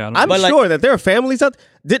it. Yeah, I don't I'm But, like- sure that there are families out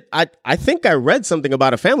there. I think I read something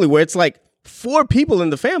about a family where it's like 4 people in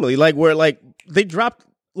the family, like where like they dropped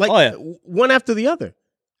like Oh, yeah. one after the other.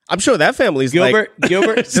 I'm sure that family's Gilbert,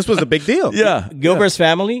 like, this was a big deal. Yeah, Gilbert's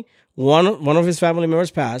family, one of his family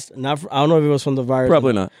members passed. I don't know if it was from the virus.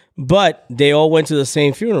 probably not. But they all went to the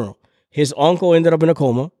same funeral. His uncle ended up in a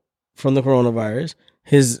coma from the coronavirus.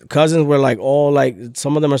 His cousins were like all like,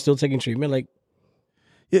 some of them are still taking treatment. Like,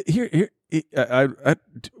 Yeah, here,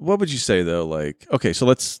 what would you say though? Like, okay, so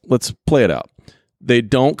let's play it out. They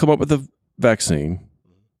don't come up with a vaccine.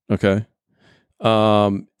 Okay,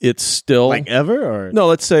 it's still Like ever or no.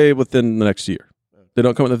 Let's say within the next year, they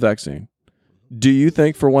don't come up with a vaccine. Do you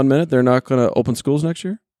think for 1 minute they're not going to open schools next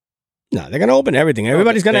year? no, they're gonna open everything.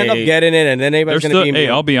 Everybody's gonna end up they- getting it, and then They're everybody's still, gonna be. hey,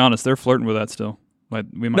 I'll be honest, they're flirting with that still. Like,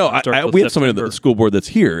 we might No, not start till we have somebody at September. the school board that's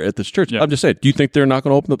here at this church. Yeah. I'm just saying. Do you think they're not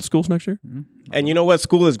going to open up the schools next year? and you know what?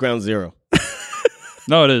 School is ground zero.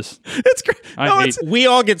 No, it is. It's great. I hate. We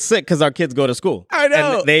all get sick because our kids go to school. I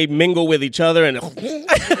know. And they mingle with each other and, and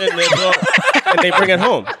they bring it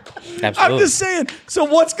home. I'm absolutely. just saying. So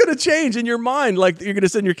what's going to change in your mind? Like you're going to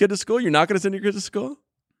send your kid to school? You're not going to send your kid to school?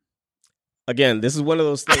 Again, this is one of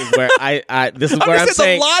those things where this is I'm where just I'm saying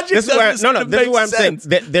saying the logic this is where doesn't this is make where I'm saying sense.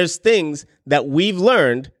 that there's things that we've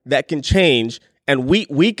learned that can change, and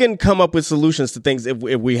we can come up with solutions to things if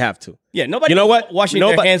we have to. Yeah, nobody. You know what? Washing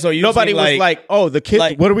their hands or using nobody was like, oh, the kids.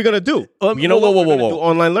 like- What are we gonna do? You know whoa, what? whoa, We're gonna whoa. do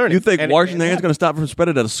online learning. You think And washing their hands is going to stop from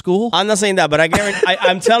spreading at a school? I'm not saying that, but I guarantee.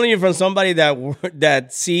 I'm telling you from somebody that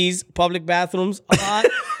sees public bathrooms a lot.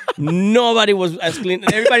 Nobody was as clean.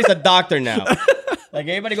 Everybody's a doctor now. Like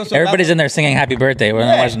everybody goes. To Everybody's a in there singing "Happy Birthday" when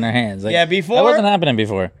they're washing their hands. Like, Yeah, before- that wasn't happening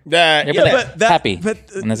before. that. Your Yeah, birthday. Happy,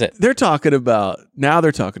 and that's it. They're talking about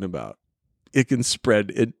it can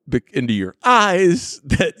spread into your eyes,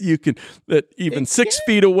 that even 6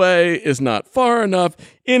 feet away is not far enough.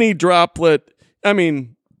 Any droplet, I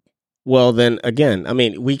mean, Well, then again, I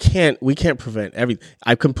mean, we can't prevent everything.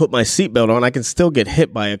 I can put my seatbelt on. I can still get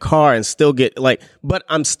hit by a car and still get but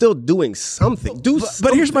I'm still doing something.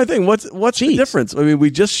 But here's my thing. What's the difference? I mean,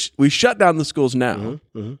 we shut down the schools now.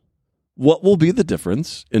 What will be the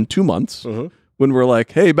difference in 2 months when we're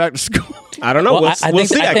like, hey, back to school? I don't know. Well, We'll see.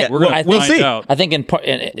 We'll see. I think in part,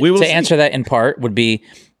 will to see. answer that in part would be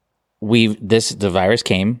the virus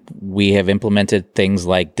came. We have implemented things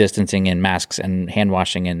like distancing and masks and hand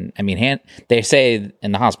washing, and I mean, they say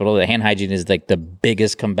in the hospital that hand hygiene is like the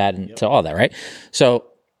biggest combatant to all that, right? So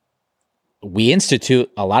we institute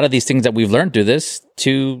a lot of these things that we've learned through this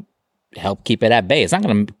to help keep it at bay. It's not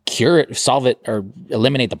going to cure it, solve it, or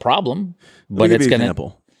eliminate the problem, but it's going to.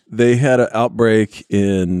 Example. They had an outbreak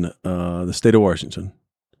in the state of Washington.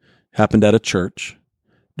 Happened at a church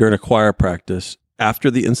during a choir practice.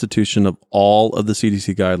 After the institution of all of the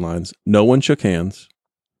CDC guidelines, no one shook hands,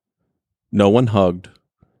 no one hugged.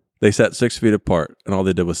 They sat 6 feet apart, and all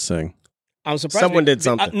they did was sing. I'm surprised Someone did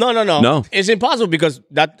something. No. It's impossible because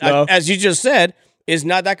as you just said, is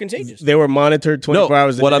not that contagious. They were monitored 24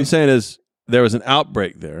 hours a day. What I'm saying is there was an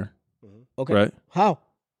outbreak there. Okay. Right? How?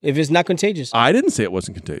 If it's not contagious. I didn't say it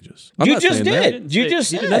wasn't contagious. I'm You not just saying that. did. You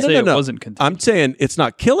just said. Say it wasn't contagious. I'm saying it's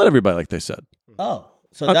not killing everybody like they said. Oh.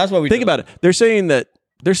 So that's what we think about it. They're saying that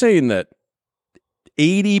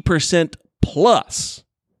 80% plus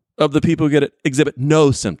of the people who get it exhibit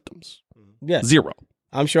no symptoms. Yes. 0.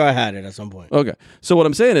 I'm sure I had it at some point. Okay. So what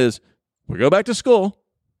I'm saying is we go back to school.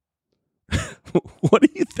 What do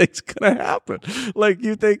you think's going to happen? Like,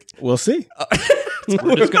 you think We'll see.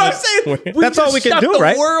 that's all we can do, the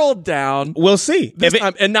right? world down. We'll see. This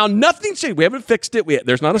time, and now nothing's changed. We haven't fixed it.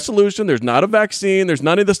 There's not a solution. There's not a vaccine. There's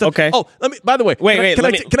none of this stuff. Okay. Oh, by the way,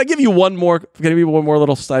 can I give you one more? Can I give you one more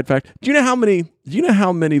little side fact? Do you know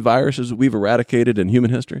how many viruses we've eradicated in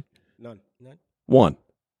human history? None. 1.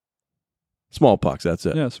 Smallpox. That's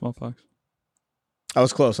it. Yeah, smallpox. I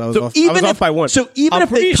was close. I was So off. even I was if, off by 1. So even I'm if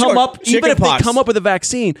they pretty come sure up, chickenpox. with a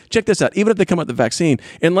vaccine, check this out. Even if they come up with the vaccine,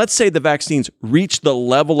 and let's say the vaccines reach the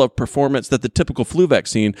level of performance that the typical flu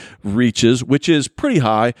vaccine reaches, which is pretty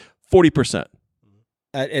high, 40%.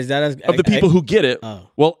 Is that Of the people who get it Oh.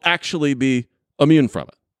 will actually be immune from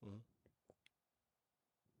it.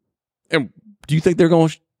 And do you think they're going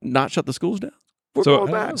to not shut the schools down? We're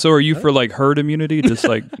going back. So are you for like herd immunity? Just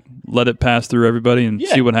like let it pass through everybody and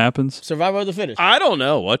see what happens? survival of the fittest? I don't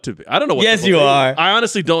know what to be. I don't know what Yes, to you believe. are. I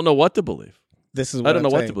honestly don't know what to believe. This is I what don't know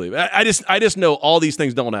I'm what saying. to believe. I just know all these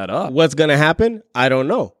things don't add up. What's going to happen? I don't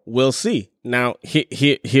know. We'll see. Now,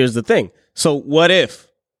 here's the thing. So what if?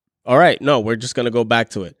 All right, no, we're just going to go back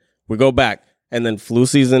to it. We go back, and then flu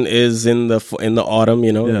season is in the autumn,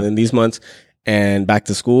 in these months, and back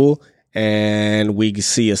to school, and we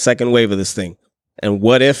see a second wave of this thing. And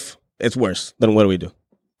what if it's worse? Then what do we do?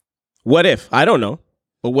 What if? I don't know.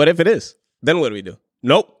 But what if it is? Then what do we do?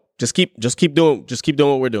 Nope. Just keep doing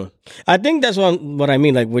what we're doing. I think that's what I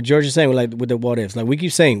mean. Like what George is saying, like with the what ifs. Like we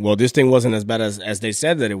keep saying, well, this thing wasn't as bad as they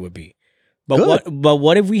said that it would be. But Good.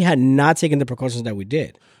 what if we had not taken the precautions that we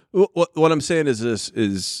did? What I'm saying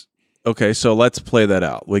is okay, so let's play that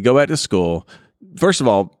out. We go back to school. First of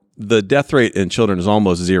all, the death rate in children is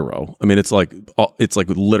almost 0. I mean, it's like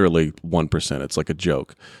literally 1%. It's like a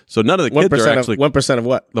joke. So none of the kids are actually 1% of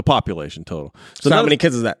what? the population total. So how many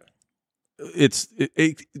kids is that? It's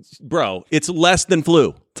less than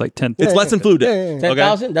flu. It's like 10. It's less than flu day.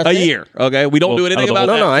 10,000? That's a it? year. Okay, we don't do anything out of about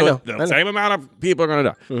the that. whole- So I know. The same amount of people are going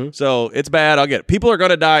to die. So it's bad. I'll get it. People are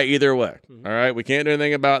going to die either way. All right, we can't do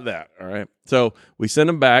anything about that. All right, so we send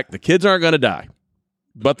them back. The kids aren't going to die,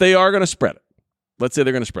 but they are going to spread it. Let's say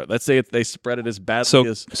they're going to spread it. Let's say they spread it as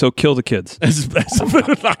badly So kill the kids.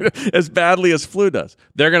 as badly as flu does.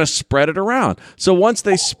 They're going to spread it around. So once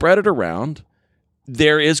they spread it around,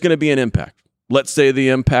 there is going to be an impact. Let's say the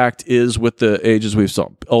impact is with the ages we've saw.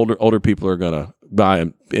 Older people are going to die,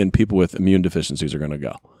 and people with immune deficiencies are going to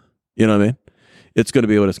go. You know what I mean? It's going to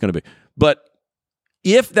be what it's going to be. But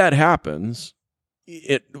if that happens,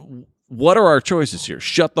 what are our choices here?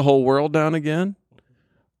 Shut the whole world down again?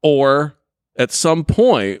 Or at some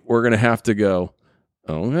point, we're going to have to go,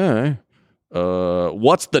 okay,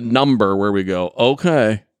 what's the number where we go,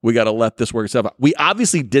 okay, we got to let this work itself out. We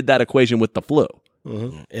obviously did that equation with the flu.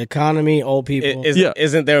 Economy, old people.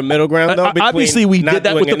 Isn't there a middle ground though? Between Obviously, we not did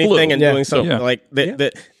that doing with the flu. anything and doing something. Yeah. Like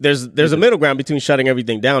there's a middle ground between shutting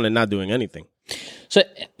everything down and not doing anything. So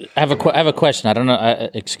I have a question. I don't know.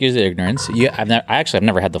 Excuse the ignorance. I've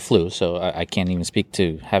never had the flu, so I can't even speak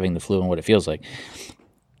to having the flu and what it feels like.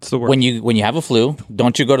 It's the worst. when you have a flu,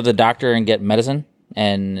 don't you go to the doctor and get medicine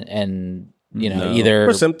and either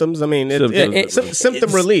For symptoms, I mean, symptom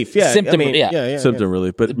it's relief. Yeah, symptom- I mean, yeah. Symptom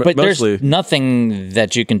relief, but but mostly there's nothing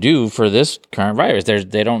that you can do for this current virus.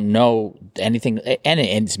 They don't know anything, and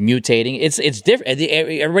it's mutating. It's different.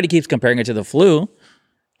 Everybody keeps comparing it to the flu,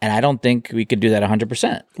 and I don't think we could do that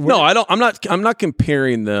 100%. no. I don't. I'm not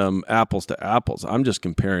comparing them apples to apples. I'm just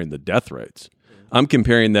comparing the death rates. I'm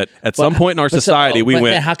comparing that at some point in our society we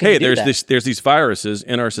went, how can hey, you do there's these viruses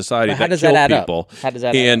in our society But how that does kill that add up? people, How does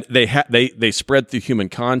that add and they spread through human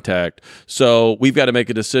contact. So we've got to make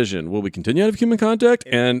a decision: will we continue to have human contact?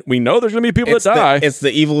 And we know there's going to be people that die. It's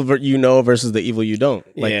the evil you know versus the evil you don't.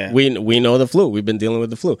 Like Yeah. we know the flu. We've been dealing with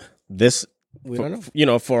the flu. This, We don't know. you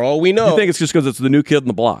know, for all we know, I think it's just because it's the new kid in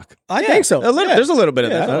the block. I think so. There's a little bit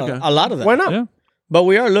of Yeah, that. Okay. a lot of that. Why not? Yeah. But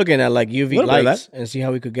we are looking at like UV Little bit of lights and see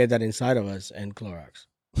how we could get that inside of us and Clorox.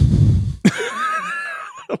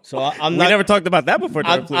 So I'm We not. never talked about that before.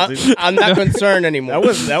 during flu season. I'm not concerned anymore.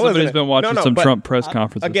 That Somebody's wasn't been watching some but Trump press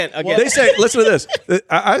conferences. Again, They say, listen to this.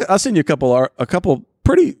 I'll send you a couple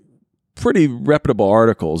pretty reputable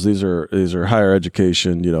articles. These are higher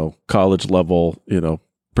education, college level,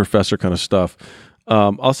 professor kind of stuff.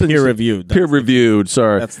 I'll send you Peer some- reviewed. Peer reviewed.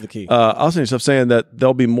 Sorry, That's the key. I'll send you stuff saying that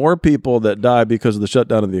there'll be more people that die because of the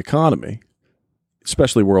shutdown of the economy,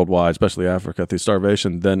 especially worldwide, especially Africa, through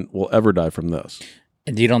starvation, than will ever die from this.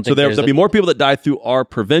 And you don't So think there'll be more people that die through our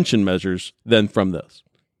prevention measures than from this.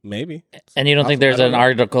 Maybe. And you don't think there's an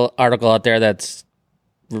article out there that's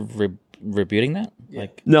rebuting that?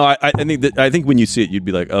 Like, No, I think when you see it, you'd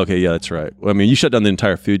be like, okay, yeah, that's right. I mean, you shut down the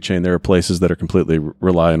entire food chain. There are places that are completely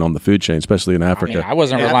reliant on the food chain, especially in I Africa. mean, I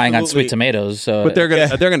wasn't relying on Absolutely. sweet tomatoes, so but they're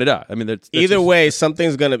gonna die. I mean, that's Either just- way,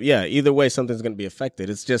 something's gonna be affected.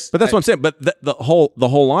 It's just. But that's what I'm saying. But the whole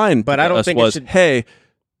line. But I don't to us think it was, should- hey,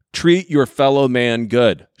 treat your fellow man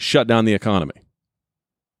good. Shut down the economy.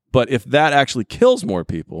 But if that actually kills more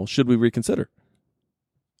people, should we reconsider?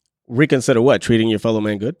 Reconsider what? Treating your fellow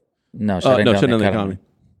man good? no, shutting No, down shut the down the economy. economy.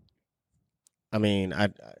 I mean,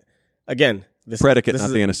 again, this Predicate, this not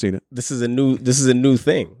is the antecedent. This is a new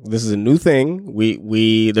thing. This is a new thing.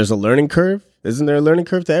 We there's a learning curve. Isn't there a learning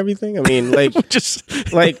curve to everything? I mean, like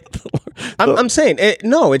Just like I'm saying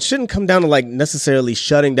it shouldn't come down to like necessarily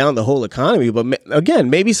shutting down the whole economy, but again,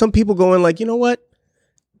 maybe some people going like, you know what?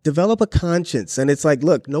 Develop a conscience. And it's like,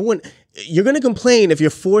 look, you're going to complain if you're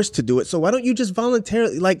forced to do it. So why don't you just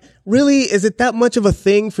voluntarily, like, really, is it that much of a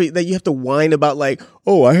thing for that you have to whine about like,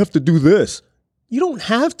 oh, I have to do this? You don't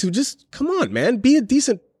have to. Just come on, man. Be a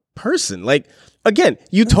decent person. Like, again,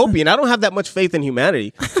 utopian. I don't have that much faith in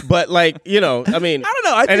humanity, but like, I mean, I don't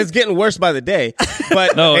know. and it's getting worse by the day,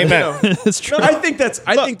 but No, amen. it's true. I think that's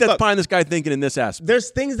Look. fine. This guy thinking in this aspect. There's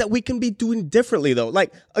things that we can be doing differently though.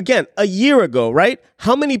 Like again, a year ago, right?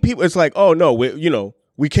 How many people it's like, "Oh no,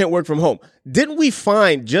 we can't work from home." Didn't we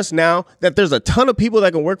find just now that there's a ton of people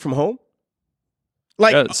that can work from home?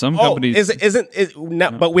 Like Yeah, some companies-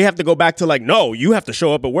 but we have to go back to like, no, you have to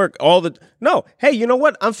show up at work no. Hey, you know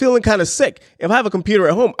what? I'm feeling kind of sick. If I have a computer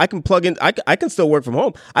at home, I can plug in. I can still work from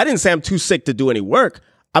home. I didn't say I'm too sick to do any work.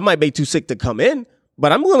 I might be too sick to come in,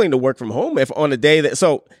 but I'm willing to work from home if on a day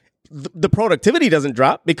that the productivity doesn't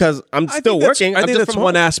drop because I'm still working. I I'm think just that's from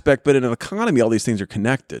one home. aspect, but in an economy, all these things are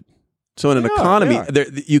connected. So in an They are, economy, they are.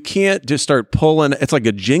 you can't just start pulling. It's like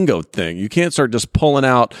a jingo thing. You can't start just pulling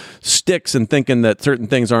out sticks and thinking that certain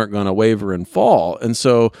things aren't going to waver and fall. And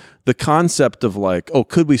so the concept of like, oh,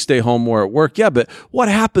 could we stay home more at work? Yeah, but what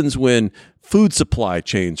happens when food supply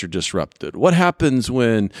chains are disrupted? What happens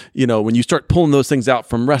when you start pulling those things out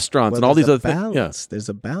from restaurants and all these other things? Yeah. There's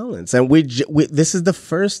a balance, and this is the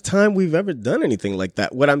first time we've ever done anything like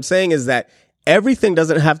that. What I'm saying is that everything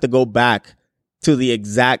doesn't have to go back to the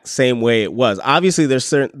exact same way it was. Obviously, there's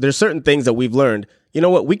certain things that we've learned. You know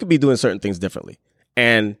what? We could be doing certain things differently,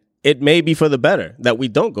 and it may be for the better that we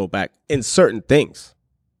don't go back in certain things.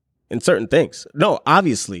 No,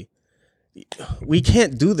 obviously, we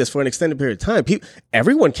can't do this for an extended period of time.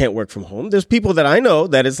 Everyone can't work from home. There's people that I know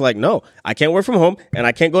that it's like, no, I can't work from home and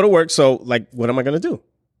I can't go to work. So like, what am I going to do?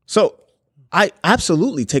 So I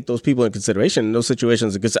absolutely take those people in consideration in those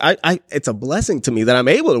situations because it's a blessing to me that I'm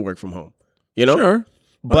able to work from home. Sure.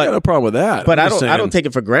 But I got no problem with that. But I'm I just don't saying- take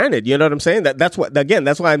it for granted. You know what I'm saying? That's why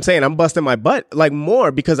I'm saying I'm busting my butt like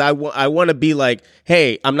more because I want to be like,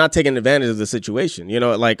 hey, I'm not taking advantage of the situation.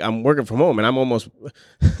 Like I'm working from home and I'm almost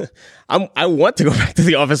I want to go back to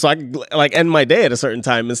the office so I can like end my day at a certain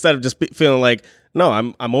time instead of just feeling like, no,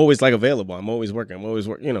 I'm always like available. I'm always working.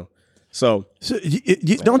 So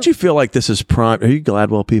don't you feel like this is prime? Are you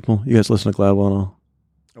Gladwell people? You guys listen to Gladwell at all?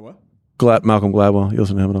 what? Malcolm Gladwell. You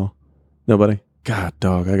listen to him at all? Nobody? God,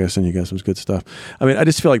 dog, I gotta send you guys some good stuff. I mean, I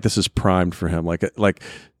just feel like this is primed for him. Like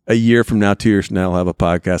a year from now, 2 years from now, I'll have a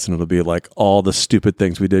podcast and it'll be like all the stupid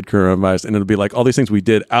things we did coronavirus, and it'll be like all these things we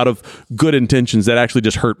did out of good intentions that actually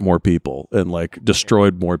just hurt more people and like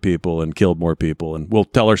destroyed more people and killed more people, and we'll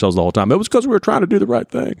tell ourselves the whole time it was because we were trying to do the right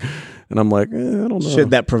thing. And I'm like, I don't know. Should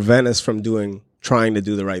that prevent us from trying to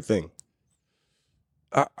do the right thing?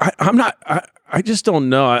 I'm not. I just don't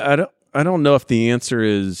know. I don't know if the answer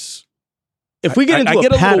is. If we get into I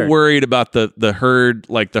get a pattern, little worried about the herd,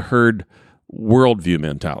 like the herd worldview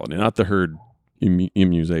mentality, not the herd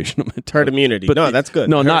immunization mentality. herd immunity. But No, that's good.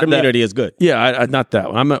 No, herd not immunity is good. Yeah, not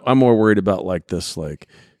that one. I'm more worried about like this, like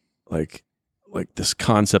this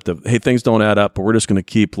concept of, hey, things don't add up, but we're just going to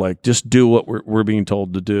keep like just do what we're being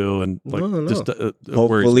told to do, and like No. just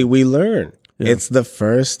Hopefully, we learn. Yeah. It's the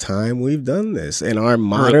first time we've done this in our Or at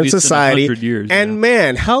modern least in society. 100 years, And yeah.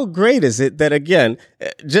 man, how great is it that again,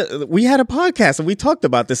 we had a podcast and we talked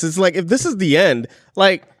about this. It's like if this is the end,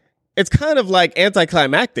 like it's kind of like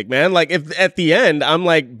anticlimactic, man. Like if at the end I'm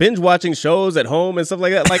like binge watching shows at home and stuff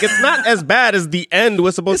like that. Like it's not as bad as the end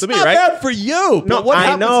was supposed to be, not right? bad for you. No, but what I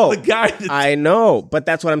happens know. to the guy that I know, but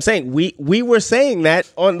that's what I'm saying. We were saying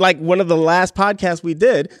that on like one of the last podcasts we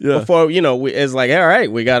did before, it's like, all right,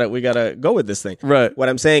 we gotta go with this thing. Right. What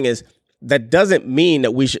I'm saying is that doesn't mean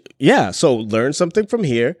that we should. Yeah. So learn something from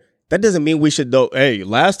here. That doesn't mean we should though. Hey,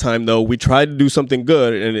 last time though we tried to do something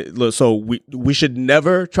good, and so we should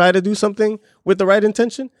never try to do something with the right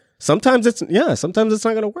intention. Sometimes it's not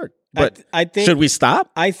going to work. But I think should we stop?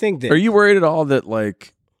 I think that Are you worried at all that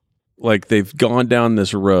like they've gone down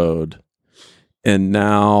this road and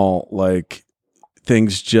now like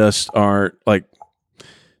things just aren't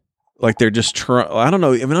like they're just trying? I don't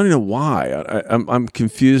know. I mean, I don't even know why. I'm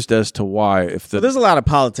confused as to why. If So there's a lot of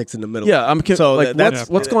politics in the middle. yeah, I'm So like that's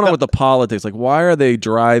what's going on with the politics? Like, why are they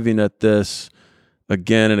driving at this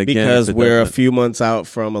again and again? because if it we're a doesn't- few months out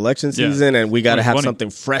from election season, and we got to have 2020. something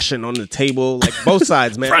fresh and on the table. Like both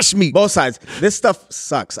sides, man. Fresh meat. Both sides. This stuff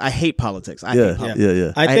sucks. I hate politics. I hate politics.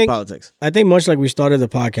 yeah. I hate think politics. I think much like we started the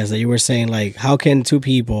podcast that you were saying, like, how can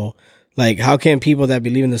people that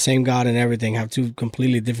believe in the same God and everything have two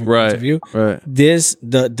completely different points of view? Right.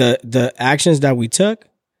 The actions that we took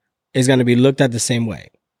is going to be looked at the same way.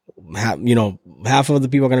 Half of the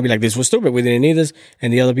people are going to be like, this was stupid, we didn't need this,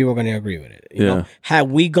 and the other people are going to agree with it. You know, had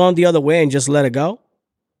we gone the other way and just let it go,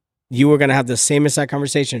 you were going to have the same exact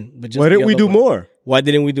conversation. But just Why the didn't we other do way. more? Why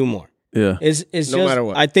didn't we do more? Yeah. It's No just, matter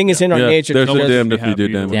what. I think it's in our Yeah, nature. there's to a just- damned if you do,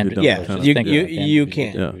 Damned damned if you don't. Yeah, kind of you- thing. you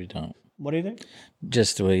can't. Damned if you don't. What do you think?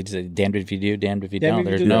 Just the way he said, damned if you do, damned if you Damned don't. if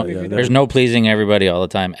There's you do, no, damned if you there's don't. no pleasing everybody all the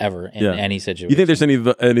time ever in Yeah. any situation. You think there's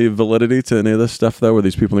any validity to any of this stuff though, where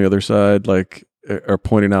these people on the other side like are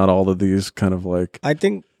pointing out all of these kind of like I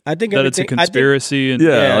think that it's a everything- conspiracy and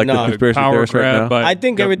yeah, like no. the conspiracy power theorists right grab now? by I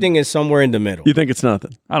think government. everything is somewhere in the middle. You think it's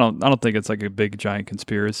nothing? I don't think it's like a big giant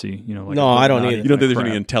conspiracy. Like No, I don't Illuminati either. You don't think there's crap.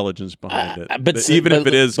 any intelligence behind it? but even if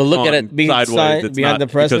it is, but look at gone it behind- sideways. It's behind not the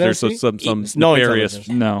because there's presidency? some No nefarious.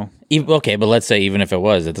 intelligence. No. Okay, but let's say even if it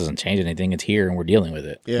was, it doesn't change anything. It's here and we're dealing with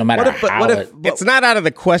it. No matter how it. It's not out of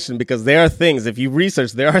the question because there are things, if you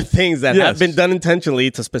research, there are things that Yes. have been done intentionally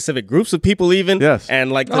to specific groups of people even. Yes.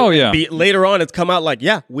 And like, Oh, yeah. later on it's come out like,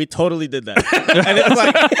 yeah, we totally did that. And it's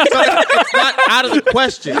like, so it's not out of the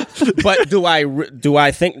question. But do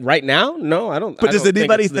I think right now? No, I don't. But I does don't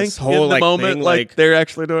anybody it's this think whole, in the like, moment thing, like they're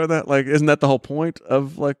actually doing that? Like, isn't that the whole point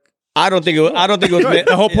of like? I don't think it was meant,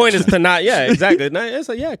 the whole point is to not, yeah, exactly. No, it's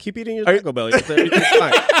like, yeah, keep eating your Taco Bell. Everything's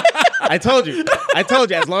fine. I told you.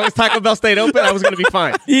 As long as Taco Bell stayed open, I was going to be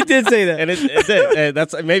fine. He did say that. And it did. And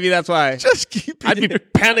that's why Just keep. I'd be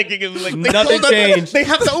panicking and like Nothing changed. They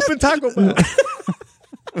have to open Taco Bell.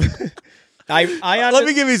 Let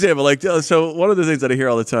me give you an example. Like, so one of the things that I hear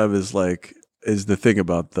all the time is the thing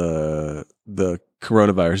about the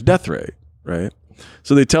coronavirus death rate, right?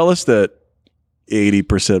 So they tell us that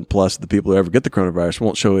 80% plus of the people who ever get the coronavirus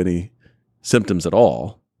won't show any symptoms at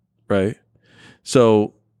all, right?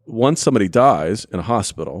 So once somebody dies in a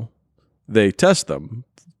hospital, they test them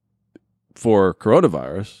for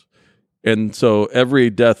coronavirus. And so every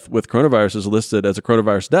death with coronavirus is listed as a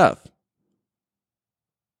coronavirus death.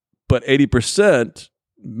 But 80%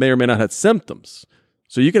 may or may not have symptoms.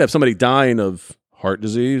 So you could have somebody dying of heart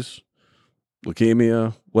disease,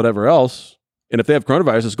 leukemia, whatever else. And if they have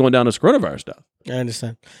coronavirus, it's going down as coronavirus death. I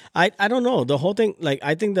understand. I don't know. The whole thing, like,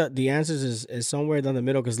 I think that the answers is somewhere down the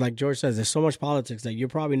middle because, like George says, there's so much politics that you're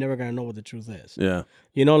probably never going to know what the truth is. Yeah.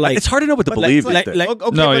 You know, like, It's hard to know what to believe. like- these days. like-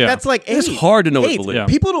 Okay, No, but yeah. that's like AIDS. It's hard to know what to AIDS. believe. Yeah.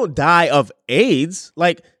 People don't die of AIDS.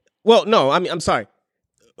 Like, well, no, I'm sorry.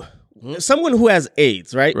 someone who has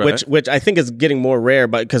AIDS, right? Right. Which I think is getting more rare,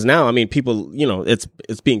 but because now, I mean, people,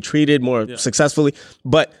 it's being treated more successfully.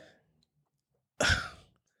 But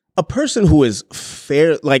a person who is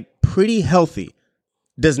pretty healthy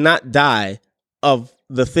does not die of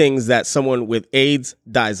the things that someone with AIDS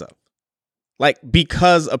dies of. Like,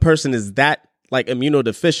 because a person is that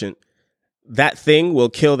immunodeficient, that thing will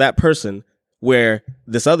kill that person, where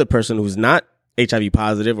this other person who's not HIV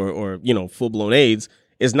positive or full blown AIDS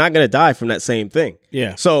is not going to die from that same thing.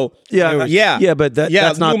 Yeah. So but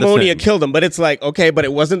that's not pneumonia the same. killed him. But it's like, okay, but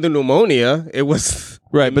it wasn't the pneumonia. It was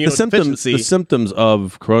Right, but the immunodeficiency. symptoms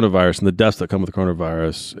of coronavirus and the deaths that come with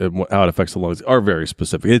coronavirus and how it affects the lungs are very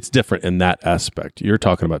specific. It's different in that aspect. You're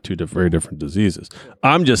talking about two very different diseases.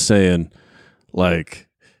 I'm just saying, like,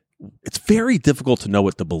 it's very difficult to know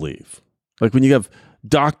what to believe. Like, when you have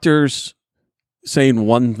doctors saying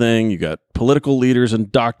one thing, you got political leaders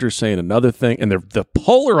and doctors saying another thing, and they're the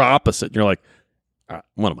polar opposite. And you're like,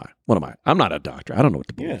 what am I? What am I? I'm not a doctor. I don't know what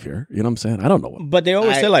to believe here. You know what I'm saying? I don't know what. But they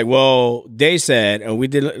always say like, well, they said, and we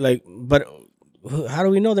did like, but how do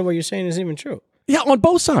we know that what you're saying is even true? Yeah, on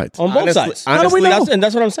both sides. On both sides. Honestly, How do we know?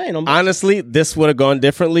 That's what I'm saying. Honestly, this would have gone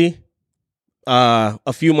differently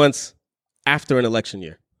a few months after an election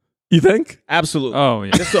year. You think? Absolutely. Oh,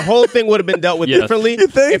 yeah. The whole thing would have been dealt with Yes. differently. You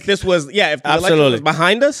think? If this was, if the election Absolutely. was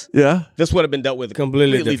behind us, Yeah. this would have been dealt with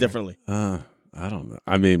Completely differently. I don't know.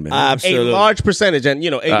 I mean, man. Absolutely. A large percentage, and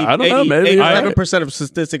 80, I don't know, maybe you're right. 87% of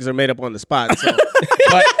statistics are made up on the spot. So.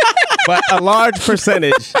 but a large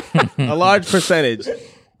percentage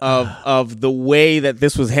of the way that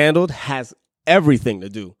this was handled has everything to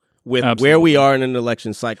do with where we are in an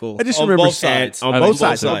election cycle. I just On remember both sides. On I both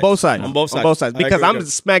think sides. Because I'm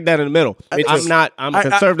smack that in the middle. I'm a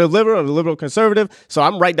conservative liberal, I'm a liberal conservative, so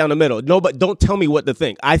I'm right down the middle. No, but don't tell me what to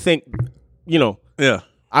think. I think, Yeah.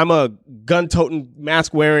 I'm a gun-toting,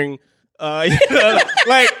 mask-wearing, I'm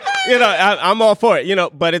all for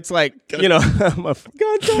it, but it's like, I'm a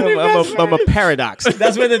paradox.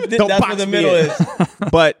 That's where the Don't that's box where the me middle in. is.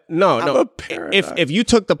 But no. a paradox. If you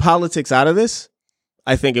took the politics out of this,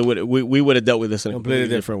 I think we would have dealt with this in a completely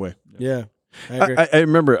different way. Yeah. I agree. I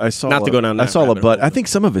remember I saw Not to go down that I saw a rabbit but hole. I think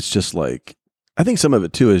some of it's just like I think some of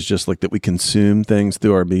it too is just like that we consume things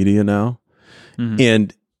through our media now.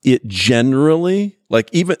 And it generally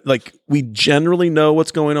we generally know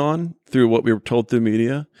what's going on through what we were told through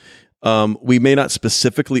media. We may not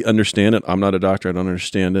specifically understand it. I'm not a doctor. I don't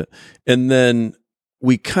understand it. And then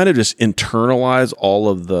we kind of just internalize all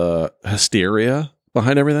of the hysteria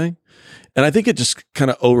behind everything. And I think it just kind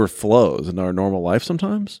of overflows in our normal life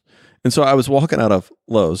sometimes. And so I was walking out of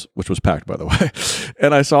Lowe's, which was packed, by the way,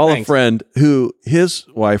 and I saw a friend who his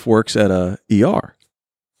wife works at a ER.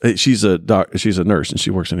 She's a nurse, and she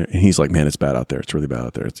works in it. And he's like, "Man, it's bad out there. It's really bad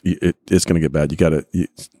out there. It's going to get bad. You got to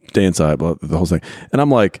stay inside." Blah, the whole thing. And I'm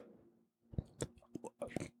like,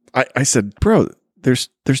 I said, "Bro, there's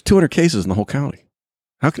 200 cases in the whole county.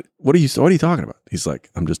 What are you talking about?" He's like,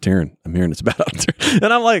 I'm hearing it's bad out there.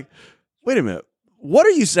 And I'm like, wait a minute. What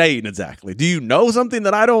are you saying exactly? Do you know something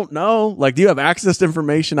that I don't know? Like, do you have access to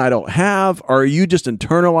information I don't have? Or are you just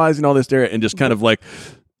internalizing all this data and just kind of like,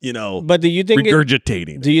 But do you think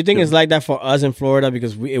regurgitating? Do you think it's like that for us in Florida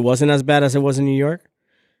because it wasn't as bad as it was in New York?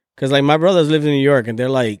 Because like my brothers lived in New York and they're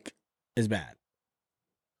like, it's bad.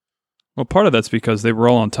 Well, part of that's because they were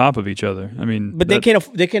all on top of each other. I mean, But they can't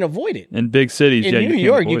avoid it. in big cities. In yeah, New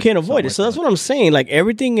York, you can't avoid something it. So like that's what I'm saying. Like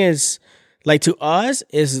everything is like to us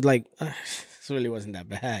is like this really wasn't that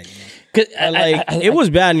bad. It was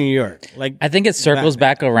bad in New York. Like I think it circles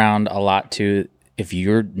back around a lot to if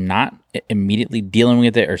you're not immediately dealing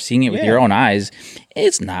with it or seeing it with your own eyes,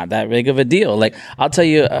 it's not that big of a deal. Like I'll tell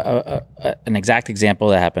you an exact example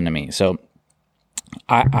that happened to me. So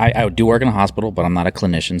I do work in a hospital, but I'm not a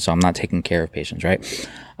clinician, so I'm not taking care of patients, right?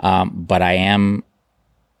 But I am.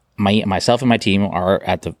 Myself and my team are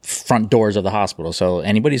at the front doors of the hospital. So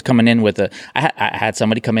anybody's coming in with I had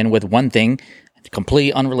somebody come in with one thing,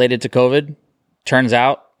 completely unrelated to COVID. Turns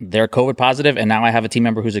out they're COVID positive, and now I have a team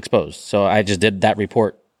member who's exposed. So I just did that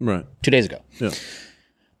report 2 days ago.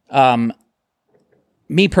 Yeah.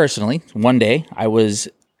 Me personally, one day I was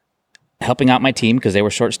helping out my team because they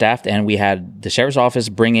were short-staffed, and we had the sheriff's office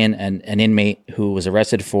bring in an inmate who was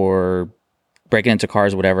arrested for breaking into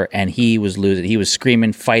cars, whatever, and he was losing. He was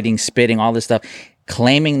screaming, fighting, spitting, all this stuff,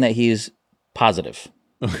 claiming that he's positive.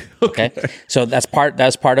 Okay, so that's part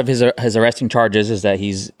of his arresting charges is that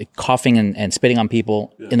he's coughing and spitting on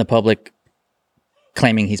people in the public,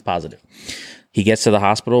 claiming he's positive. He gets to the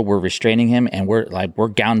hospital. We're restraining him, and we're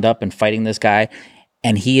gowned up and fighting this guy,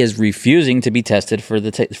 and he is refusing to be tested for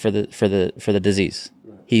the disease.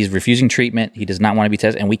 He's refusing treatment. He does not want to be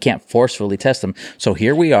tested, and we can't forcefully test him. So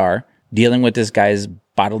here we are dealing with this guy's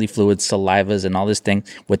bodily fluids, salivas, and all this thing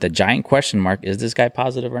with a giant question mark. Is this guy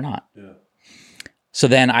positive or not? Yeah. So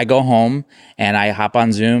then I go home and I hop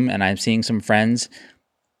on Zoom and I'm seeing some friends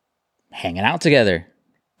hanging out together,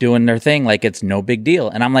 doing their thing like it's no big deal.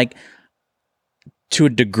 And I'm like, to a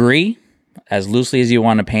degree, as loosely as you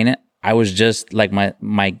want to paint it, I was just like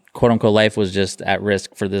my quote unquote life was just at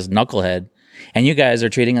risk for this knucklehead. And you guys are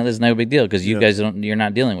treating it as no big deal because you guys you're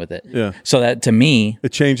not dealing with it. Yeah. So that to me,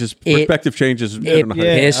 it changes, perspective changes.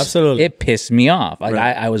 Absolutely. It pissed me off. Like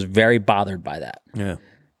I was very bothered by that. Yeah.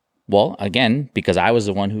 Well, again, because I was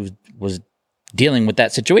the one who was dealing with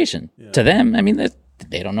that situation. Yeah. To them, I mean,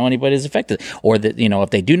 they don't know anybody who's affected. Or that, if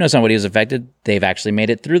they do know somebody who's affected, they've actually made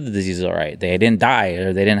it through the disease all right. They didn't die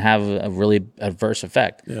or they didn't have a really adverse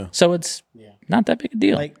effect. Yeah. So it's not that big a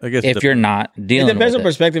deal. Like, I guess if you're not dealing with it. It depends on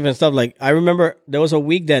perspective and stuff. Like, I remember there was a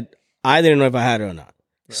week that I didn't know if I had it or not.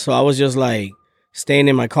 Right. So I was just like staying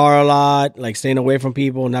in my car a lot, like staying away from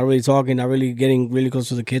people, not really talking, not really getting really close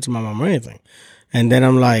to the kids, my mom or anything. And then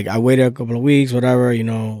I'm like, I waited a couple of weeks, whatever,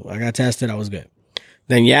 I got tested, I was good.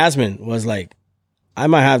 Then Yasmin was like, I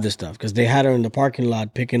might have this stuff because they had her in the parking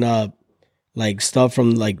lot picking up like stuff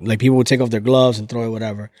from like people would take off their gloves and throw it,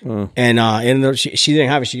 whatever. And she didn't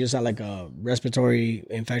have it. She just had like a respiratory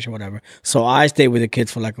infection, whatever. So I stayed with the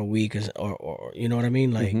kids for like a week or you know what I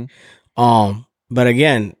mean? Like, but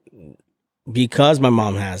again, because my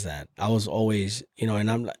mom has that, I was always,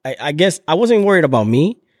 and I guess I wasn't worried about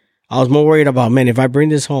me. I was more worried about, man, if I bring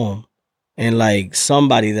this home and like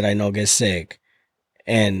somebody that I know gets sick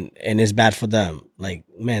and it's bad for them, like,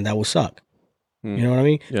 man, that would suck. You know what I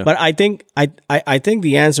mean? Yeah. But I think I think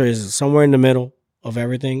the answer is somewhere in the middle of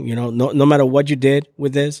everything. No matter what you did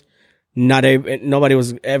with this, nobody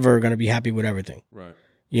was ever going to be happy with everything. Right.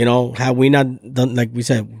 Had we not done, like we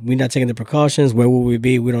said, we not taking the precautions, where would we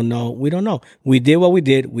be? We don't know. We did what we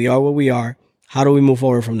did. We are what we are. How do we move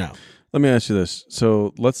forward from now? Let me ask you this.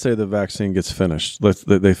 So let's say the vaccine gets finished.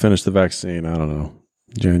 They finish the vaccine, I don't know,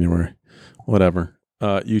 January, whatever.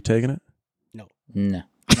 You taking it? No.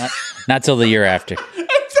 Not till the year after.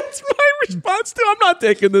 That's my response to I'm not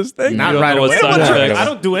taking this thing. Not right away. I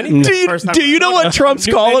don't do anything. Do you know what Trump's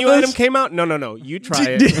calling this? Item came out? No. You try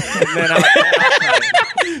it. And then I'll try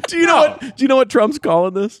it. Do you know what Trump's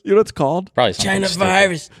calling this? You know what it's called? Probably China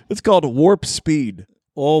virus. It's called warp speed.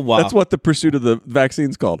 Oh, wow. That's what the pursuit of the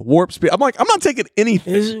vaccine's called. Warp speed. I'm like, I'm not taking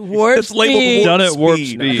anything. It's warp that's labeled speed. warp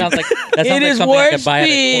speed. That sounds like something I could buy at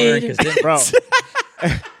a corner. Bro.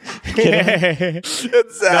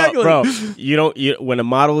 Exactly. No, bro, when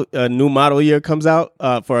a new model year comes out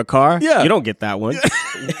for a car, you don't get that one.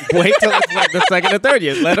 Wait till it's like the second or third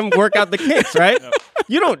year. Let them work out the kinks, right?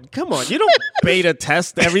 You don't beta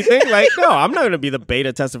test everything. Like, no, I'm not going to be the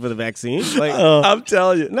beta tester for the vaccine. Like, I'm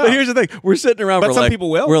telling you. No. But here's the thing. We're sitting around. But some people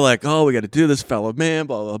will. We're like, oh, we got to do this, fellow man,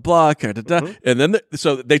 blah, blah, blah. And then,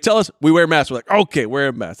 so they tell us we wear masks. We're like, okay, wear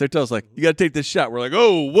a mask. They tell us, like, you got to take this shot. We're like,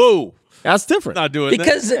 oh, whoa. That's different. Not doing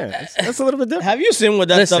because that. That's a little bit different. Have you seen what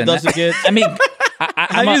that stuff does to kids? I mean,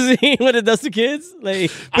 have you seen what it does to kids?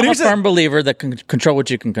 Like, I'm a firm believer that control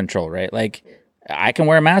what you can control, right? Like, I can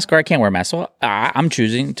wear a mask or I can't wear a mask. So I'm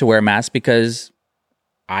choosing to wear a mask because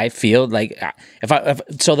I feel like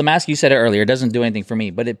so the mask, you said it earlier, doesn't do anything for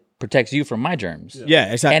me, but it protects you from my germs.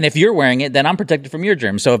 Yeah, exactly. And if you're wearing it, then I'm protected from your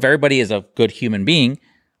germs. So if everybody is a good human being,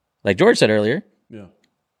 like George said earlier,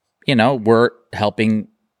 we're helping.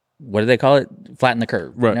 What do they call it? Flatten the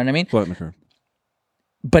curve. Right. You know what I mean? Flatten the curve.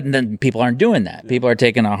 But then people aren't doing that. People are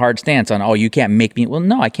taking a hard stance on, you can't make me. Well,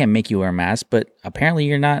 no, I can't make you wear a mask, but apparently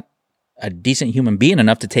you're not a decent human being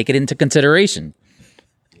enough to take it into consideration.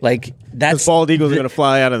 Like, that's... The bald eagle's going to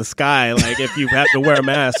fly out of the sky, like, if you have to wear a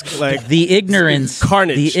mask. Like, the ignorance...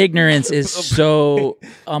 Carnage. The ignorance is so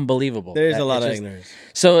unbelievable. There's a lot of ignorance.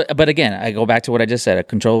 So, but again, I go back to what I just said. I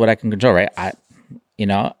control what I can control, right?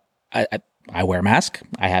 I wear a mask.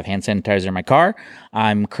 I have hand sanitizer in my car.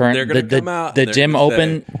 I'm They're going to come out. The gym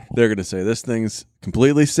open. They're going to say this thing's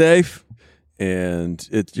completely safe, and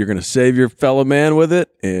you're going to save your fellow man with it.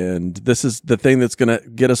 And this is the thing that's going to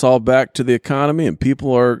get us all back to the economy. And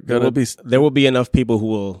people are going to be. There will be enough people who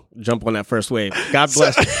will jump on that first wave. God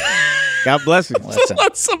bless you. God bless you.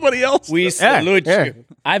 Let somebody else. We salute you.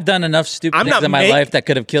 I've done enough stupid things in my life that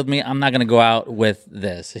could have killed me. I'm not going to go out with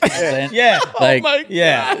this. You know what I'm saying? Yeah. Like, oh my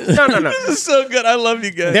God. No. This is so good. I love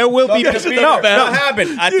you guys. There will be What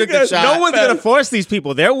happened? I took the shot. No one's going to force these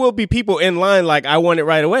people. There will be people in line like, I want it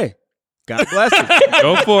right away. God bless you.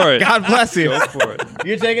 Go for it. God bless you. Go for it.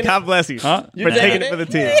 You're taking it? God bless you. Huh? For taking it for the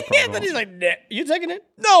team. Then he's like, "Nah." You taking it?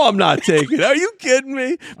 No, I'm not taking it. Are you kidding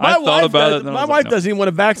me? I thought about it, and I My was wife like, no. doesn't even want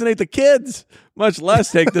to vaccinate the kids, much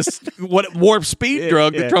less take this warp speed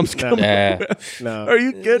drug that Trump's no. coming Yeah. with. No. Are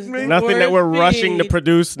you kidding me? Nothing that we're Warp rushing to speed.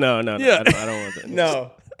 produce. No. Yeah. I don't want that.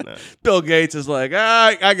 No. Bill Gates is like,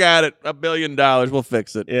 I got it. $1 billion. We'll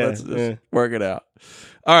fix it. Yeah, Let's just yeah. work it out.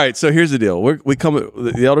 All right. So here's the deal.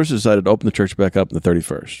 The elders decided to open the church back up on the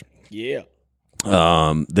 31st. Yeah.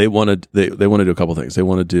 They want to do a couple things. They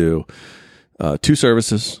want to do 2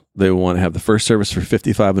 services. They want to have the first service for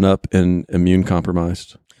 55 and up and immune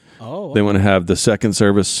compromised. Oh. They want to have the second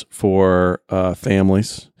service for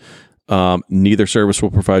families. Neither service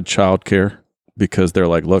will provide childcare because they're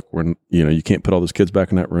like, look, you can't put all those kids back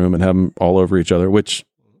in that room and have them all over each other, which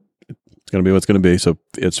it's going to be what's going to be. So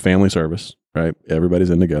it's family service, right? Everybody's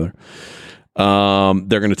in together.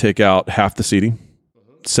 They're going to take out half the seating,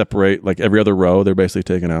 separate like every other row. They're basically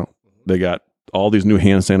taking out. They got all these new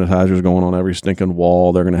hand sanitizers going on every stinking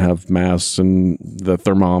wall. They're going to have masks and the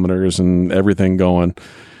thermometers and everything going.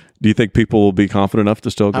 Do you think people will be confident enough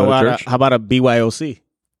to still go to church? How about a BYOC?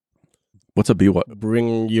 What's a BY?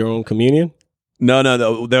 Bring your own communion? No.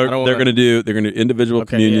 They're going to do individual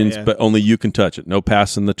Okay, communions, yeah. but only you can touch it. No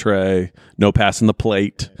passing the tray, no passing the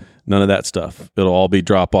plate, none of that stuff. It'll all be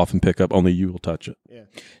drop off and pick up. Only you will touch it.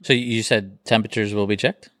 So you said temperatures will be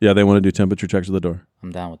checked? Yeah, they want to do temperature checks at the door.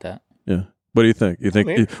 I'm down with that. Yeah. What do you think? You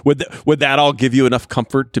think would that all give you enough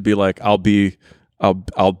comfort to be like, I'll be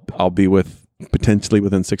with potentially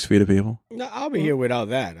within 6 feet of people? No, I'll be here without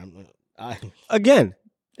that. Again,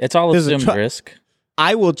 It's all There's a assumed risk.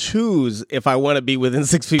 I will choose if I want to be within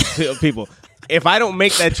 6 feet of people. If I don't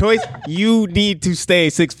make that choice, you need to stay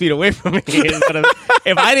 6 feet away from me.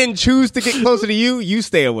 If I didn't choose to get closer to you, you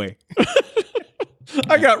stay away.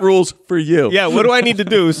 I got rules for you. Yeah, what do I need to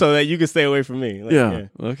do so that you can stay away from me? Like, Yeah.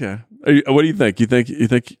 Okay. What do you think? You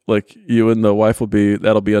think like you and the wife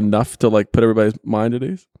that'll be enough to like put everybody's mind at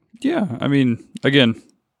ease? Yeah, I mean, again,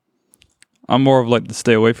 I'm more of like the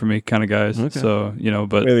stay away from me kind of guys. Okay. So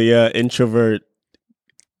but Really, introvert.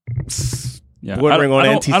 yeah, bordering on I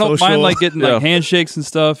don't antisocial. mind like getting Yeah. like handshakes and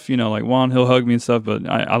stuff. Like Juan, he'll hug me and stuff, but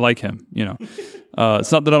I like him.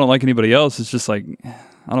 It's not that I don't like anybody else. It's just like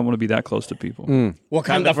I don't want to be that close to people.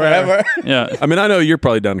 Wakanda forever. Yeah, I mean, I know you're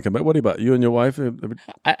probably down to come back. What about you and your wife?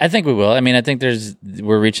 I think we will. I mean, I think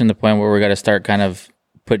we're reaching the point where we got to start kind of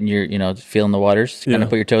putting your, feeling the waters, kind of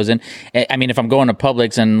put your toes in. I mean, if I'm going to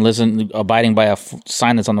Publix and abiding by a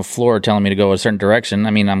sign that's on the floor telling me to go a certain direction,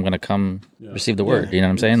 I mean, I'm going to come receive the word. You know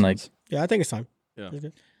what I'm saying? Like, Yeah, I think it's time.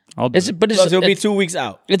 I'll do it. but It'll be 2 weeks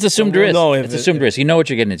out. it's assumed We'll risk. know if It's it- assumed risk. You know what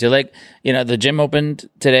you're getting into. Like, the gym opened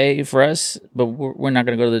today for us, but we're not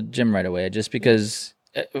going to go to the gym right away just because.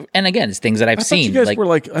 And again, it's things that I've I thought seen. you guys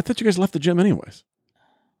I thought you guys left the gym anyways.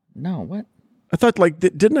 No, what? I thought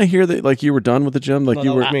didn't I hear that like you were done with the gym? Like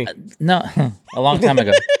you were. me. No, a long time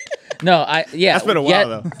ago. No, That's been a while,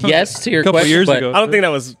 though. Yes, to your Couple question. years but ago. I don't think that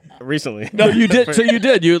was recently. No, you did. So you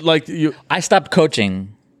did. You I stopped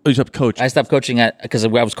coaching. you stopped coaching. I stopped coaching because I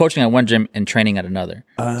was coaching at one gym and training at another.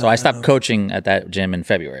 So I stopped coaching at that gym in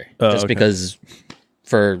February just okay. because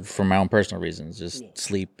for my own personal reasons, just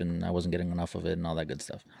sleep and I wasn't getting enough of it and all that good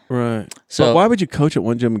stuff. Right. So- So why would you coach at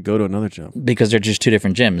one gym and go to another gym? Because they're just two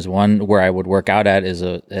different gyms. One where I would work out at is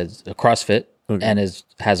a CrossFit and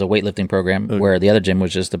has a weightlifting program, where the other gym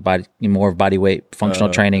was just more body weight functional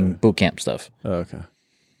training boot camp stuff. Oh, okay.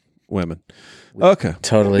 Women. Okay.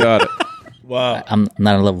 Totally. Got it. Wow. I'm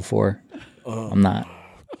not a level 4. I'm not.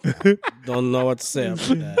 Don't know what to say about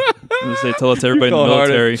that. I'm gonna say tell it to everybody in the Cold-hearted.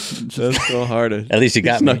 military. That's cold-hearted. At least you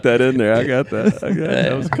got Snuck me. that in there. I got that.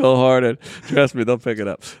 That was cold-hearted. Trust me, they'll pick it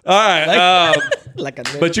up. All right. Like a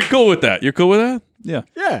But you're cool with that. You're cool with that? Yeah,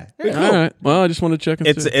 Yeah. All right. Well, I just want to check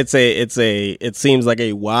and see. It seems like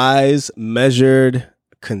a wise, measured,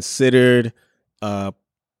 considered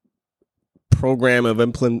program of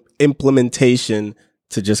implementation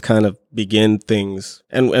to just kind of begin things,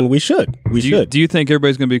 and we should. Do you think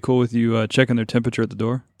everybody's gonna be cool with you checking their temperature at the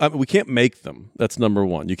door? We can't make them. That's number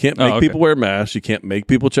one. You can't make okay. people wear masks. You can't make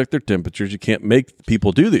people check their temperatures. You can't make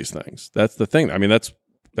people do these things. That's the thing. I mean,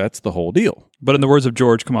 that's the whole deal. But in the words of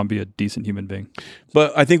George, come on, be a decent human being.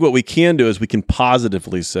 But I think what we can do is we can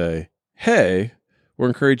positively say, hey, we're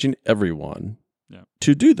encouraging everyone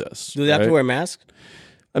to do this. Do they have to right? wear masks?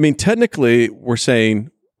 I mean, technically, we're saying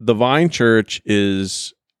the Vine Church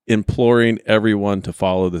is imploring everyone to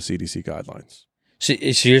follow the CDC guidelines. So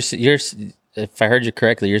you're, if I heard you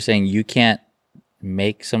correctly, you're saying you can't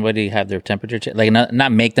make somebody have their temperature checked, like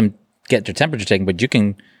not make them get their temperature taken, but you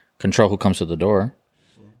can control who comes to the door.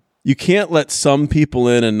 You can't let some people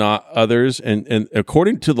in and not others. And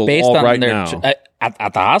according to the Based law on right their now,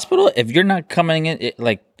 at the hospital, if you're not coming in,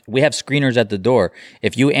 like we have screeners at the door.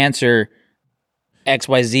 If you answer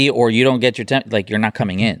XYZ or you don't get your temp, like you're not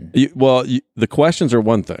coming in. the questions are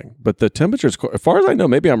one thing, but the temperatures, as far as I know,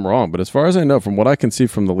 maybe I'm wrong, but as far as I know, from what I can see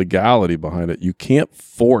from the legality behind it, you can't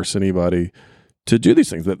force anybody to do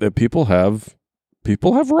these things. That people have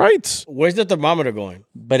rights. Where's the thermometer going?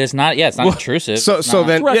 But it's not. Yeah, it's not intrusive. So It's so not.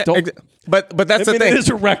 then, yeah, Rectal. but that's the It thing. is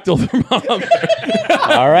a rectal thermometer.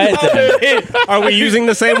 All right then. Are we using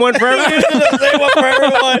the same one for everyone? Same one for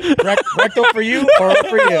everyone. Rectal for you or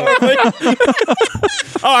for you?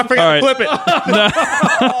 Oh, I forgot to All right. flip it.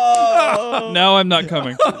 Now I'm not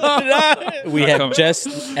coming. We have just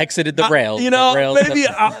exited the rail. You know, The rails maybe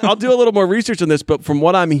I'll do a little more research on this, but from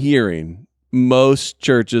what I'm hearing, most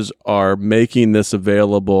churches are making this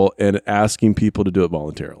available and asking people to do it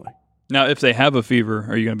voluntarily. Now, if they have a fever,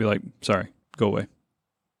 are you going to be like, sorry, go away?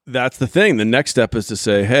 That's the thing. The next step is to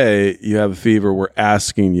say, hey, you have a fever. We're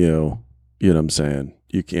asking you. You know what I'm saying?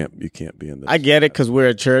 You can't be in this. I get it because we're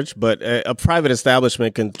a church, but a private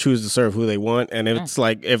establishment can choose to serve who they want. And it's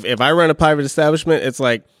like, if I run a private establishment, it's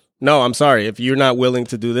like, no, I'm sorry. If you're not willing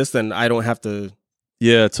to do this, then I don't have to.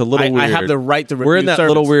 Yeah, it's a little weird. I have the right to. We're in that refuse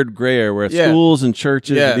little service. weird gray area where Yeah. schools and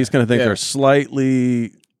churches Yeah. and these kind of things Yeah. are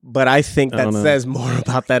slightly. But I think I that don't know. says more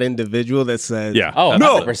about that individual that says, Yeah. Oh,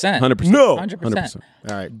 No. 100%. 100%. No. 100%.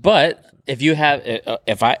 all right. But if you have,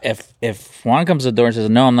 if Juan comes to the door and says,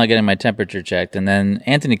 no, I'm not getting my temperature checked, and then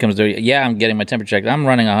Anthony comes to the door, yeah, I'm getting my temperature checked. I'm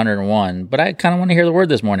running 101, but I kind of want to hear the word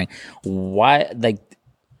this morning. Why? Like,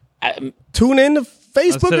 Tune in to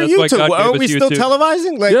Facebook or That's why YouTube. God gave Are us we still YouTube.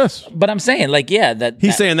 televising? Like, Yes. but I'm saying, like, yeah, that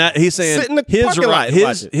He's saying that. He's saying Sit in the his parking lot and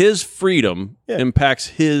watch it. his freedom Yeah.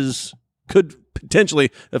 impacts could potentially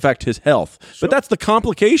affect his health. But that's the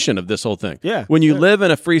complication of this whole thing. Yeah. When you live in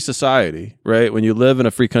a free society, right? When you live in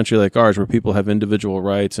a free country like ours where people have individual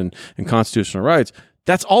rights and constitutional rights,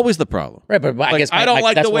 that's always the problem. right. But I Like, guess I don't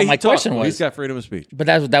like that's the way what my he talks. question Well, was. he's got freedom of speech. But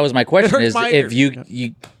that was my question: hurts is my if ears.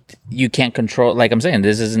 you can't control, like I'm saying,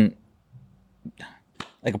 this isn't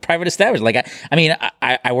like a private establishment. Like I mean,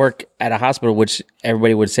 I work at a hospital, which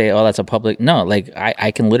everybody would say, oh, that's a public. No, like I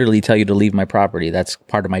can literally tell you to leave my property. That's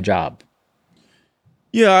part of my job.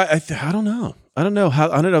 Yeah, I don't know. I don't know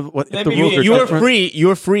what if the rules are You're different. free.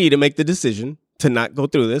 You're free to make the decision to not go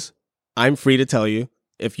through this. I'm free to tell you.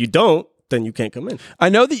 If you don't, then you can't come in. I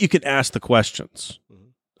know that you can ask the questions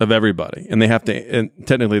of everybody, and they have to. And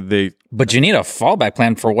technically, they But you need a fallback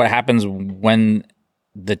plan for what happens when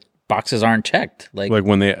the boxes aren't checked. Like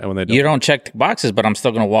when they don't. you don't check the boxes, but I'm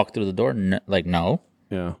still going to walk through the door. No.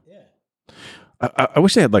 Yeah. I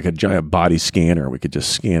wish they had like a giant body scanner. We could just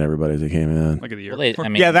scan everybody as they came in. Look at the Well, airport. I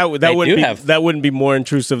mean, Yeah, that they wouldn't do be have- that wouldn't be more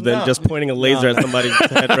intrusive than just pointing a laser at somebody's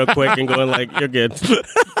head real quick and going like, "You're good."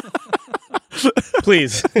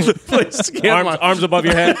 Please, arms above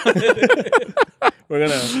your head. We're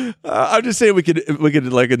gonna. I'm just saying we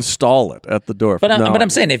could like install it at the door. But No. I'm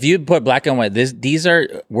saying if you put black and white,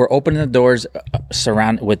 we're opening the doors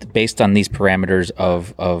based on these parameters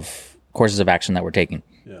of courses of action that we're taking.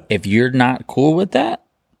 If you're not cool with that,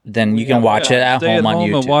 then you can watch it at Stay home at on home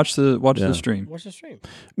YouTube. and watch the stream. What's the stream?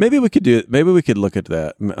 Maybe we could do it. Maybe we could look at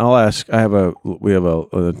that. I'll ask. We have an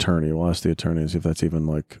attorney. We'll ask the attorney and see if that's even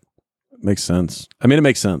like makes sense. I mean, it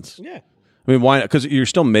makes sense. Yeah, I mean, why not? Because you're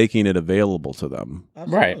still making it available to them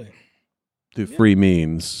absolutely. through free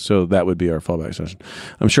means. So that would be our fallback session.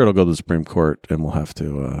 I'm sure it'll go to the Supreme Court, and we'll have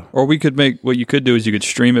to. Or we could make what you could do is you could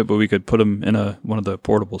stream it, but we could put them in one of the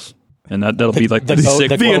portables, and that'll be like the sick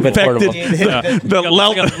the portable. COVID portable. The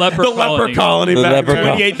Like a leper colony. colony. The back leper there.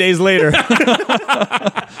 28 days later.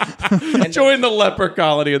 Join the leper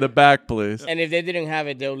colony in the back, please. And if they didn't have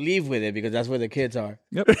it, they'll leave with it because that's where the kids are.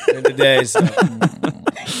 Yep. In the day, so.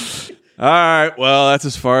 All right. Well, that's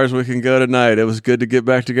as far as we can go tonight. It was good to get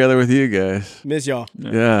back together with you guys. Miss y'all.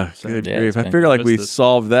 Yeah. Good Yeah, grief. it's I been- figured like we missed it.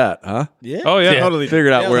 solved that, huh? Yeah. Oh yeah. Totally.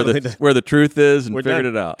 Figured out Yeah, where totally. where the truth is and We're figured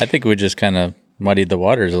done. it out. I think we just kind of muddied the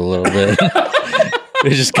waters a little bit. We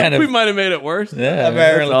just kind We of might have made it worse. yeah.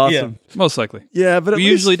 That's awesome. Most likely. Yeah, but We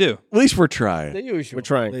usually do. At least we're trying. The usual. We're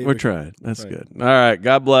trying. We're trying. That's good. All right.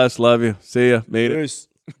 God bless. Love you. See ya. Meet it. Peace.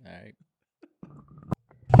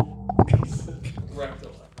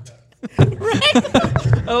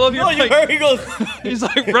 I love your like, He goes, he's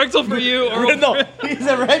like rectal for you or no, he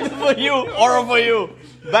said rectal for you, oral for you.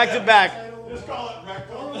 Back to back. Just call it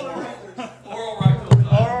rectal. Oral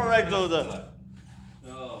rectal. Oral rectal.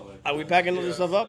 Are we packing all this stuff up?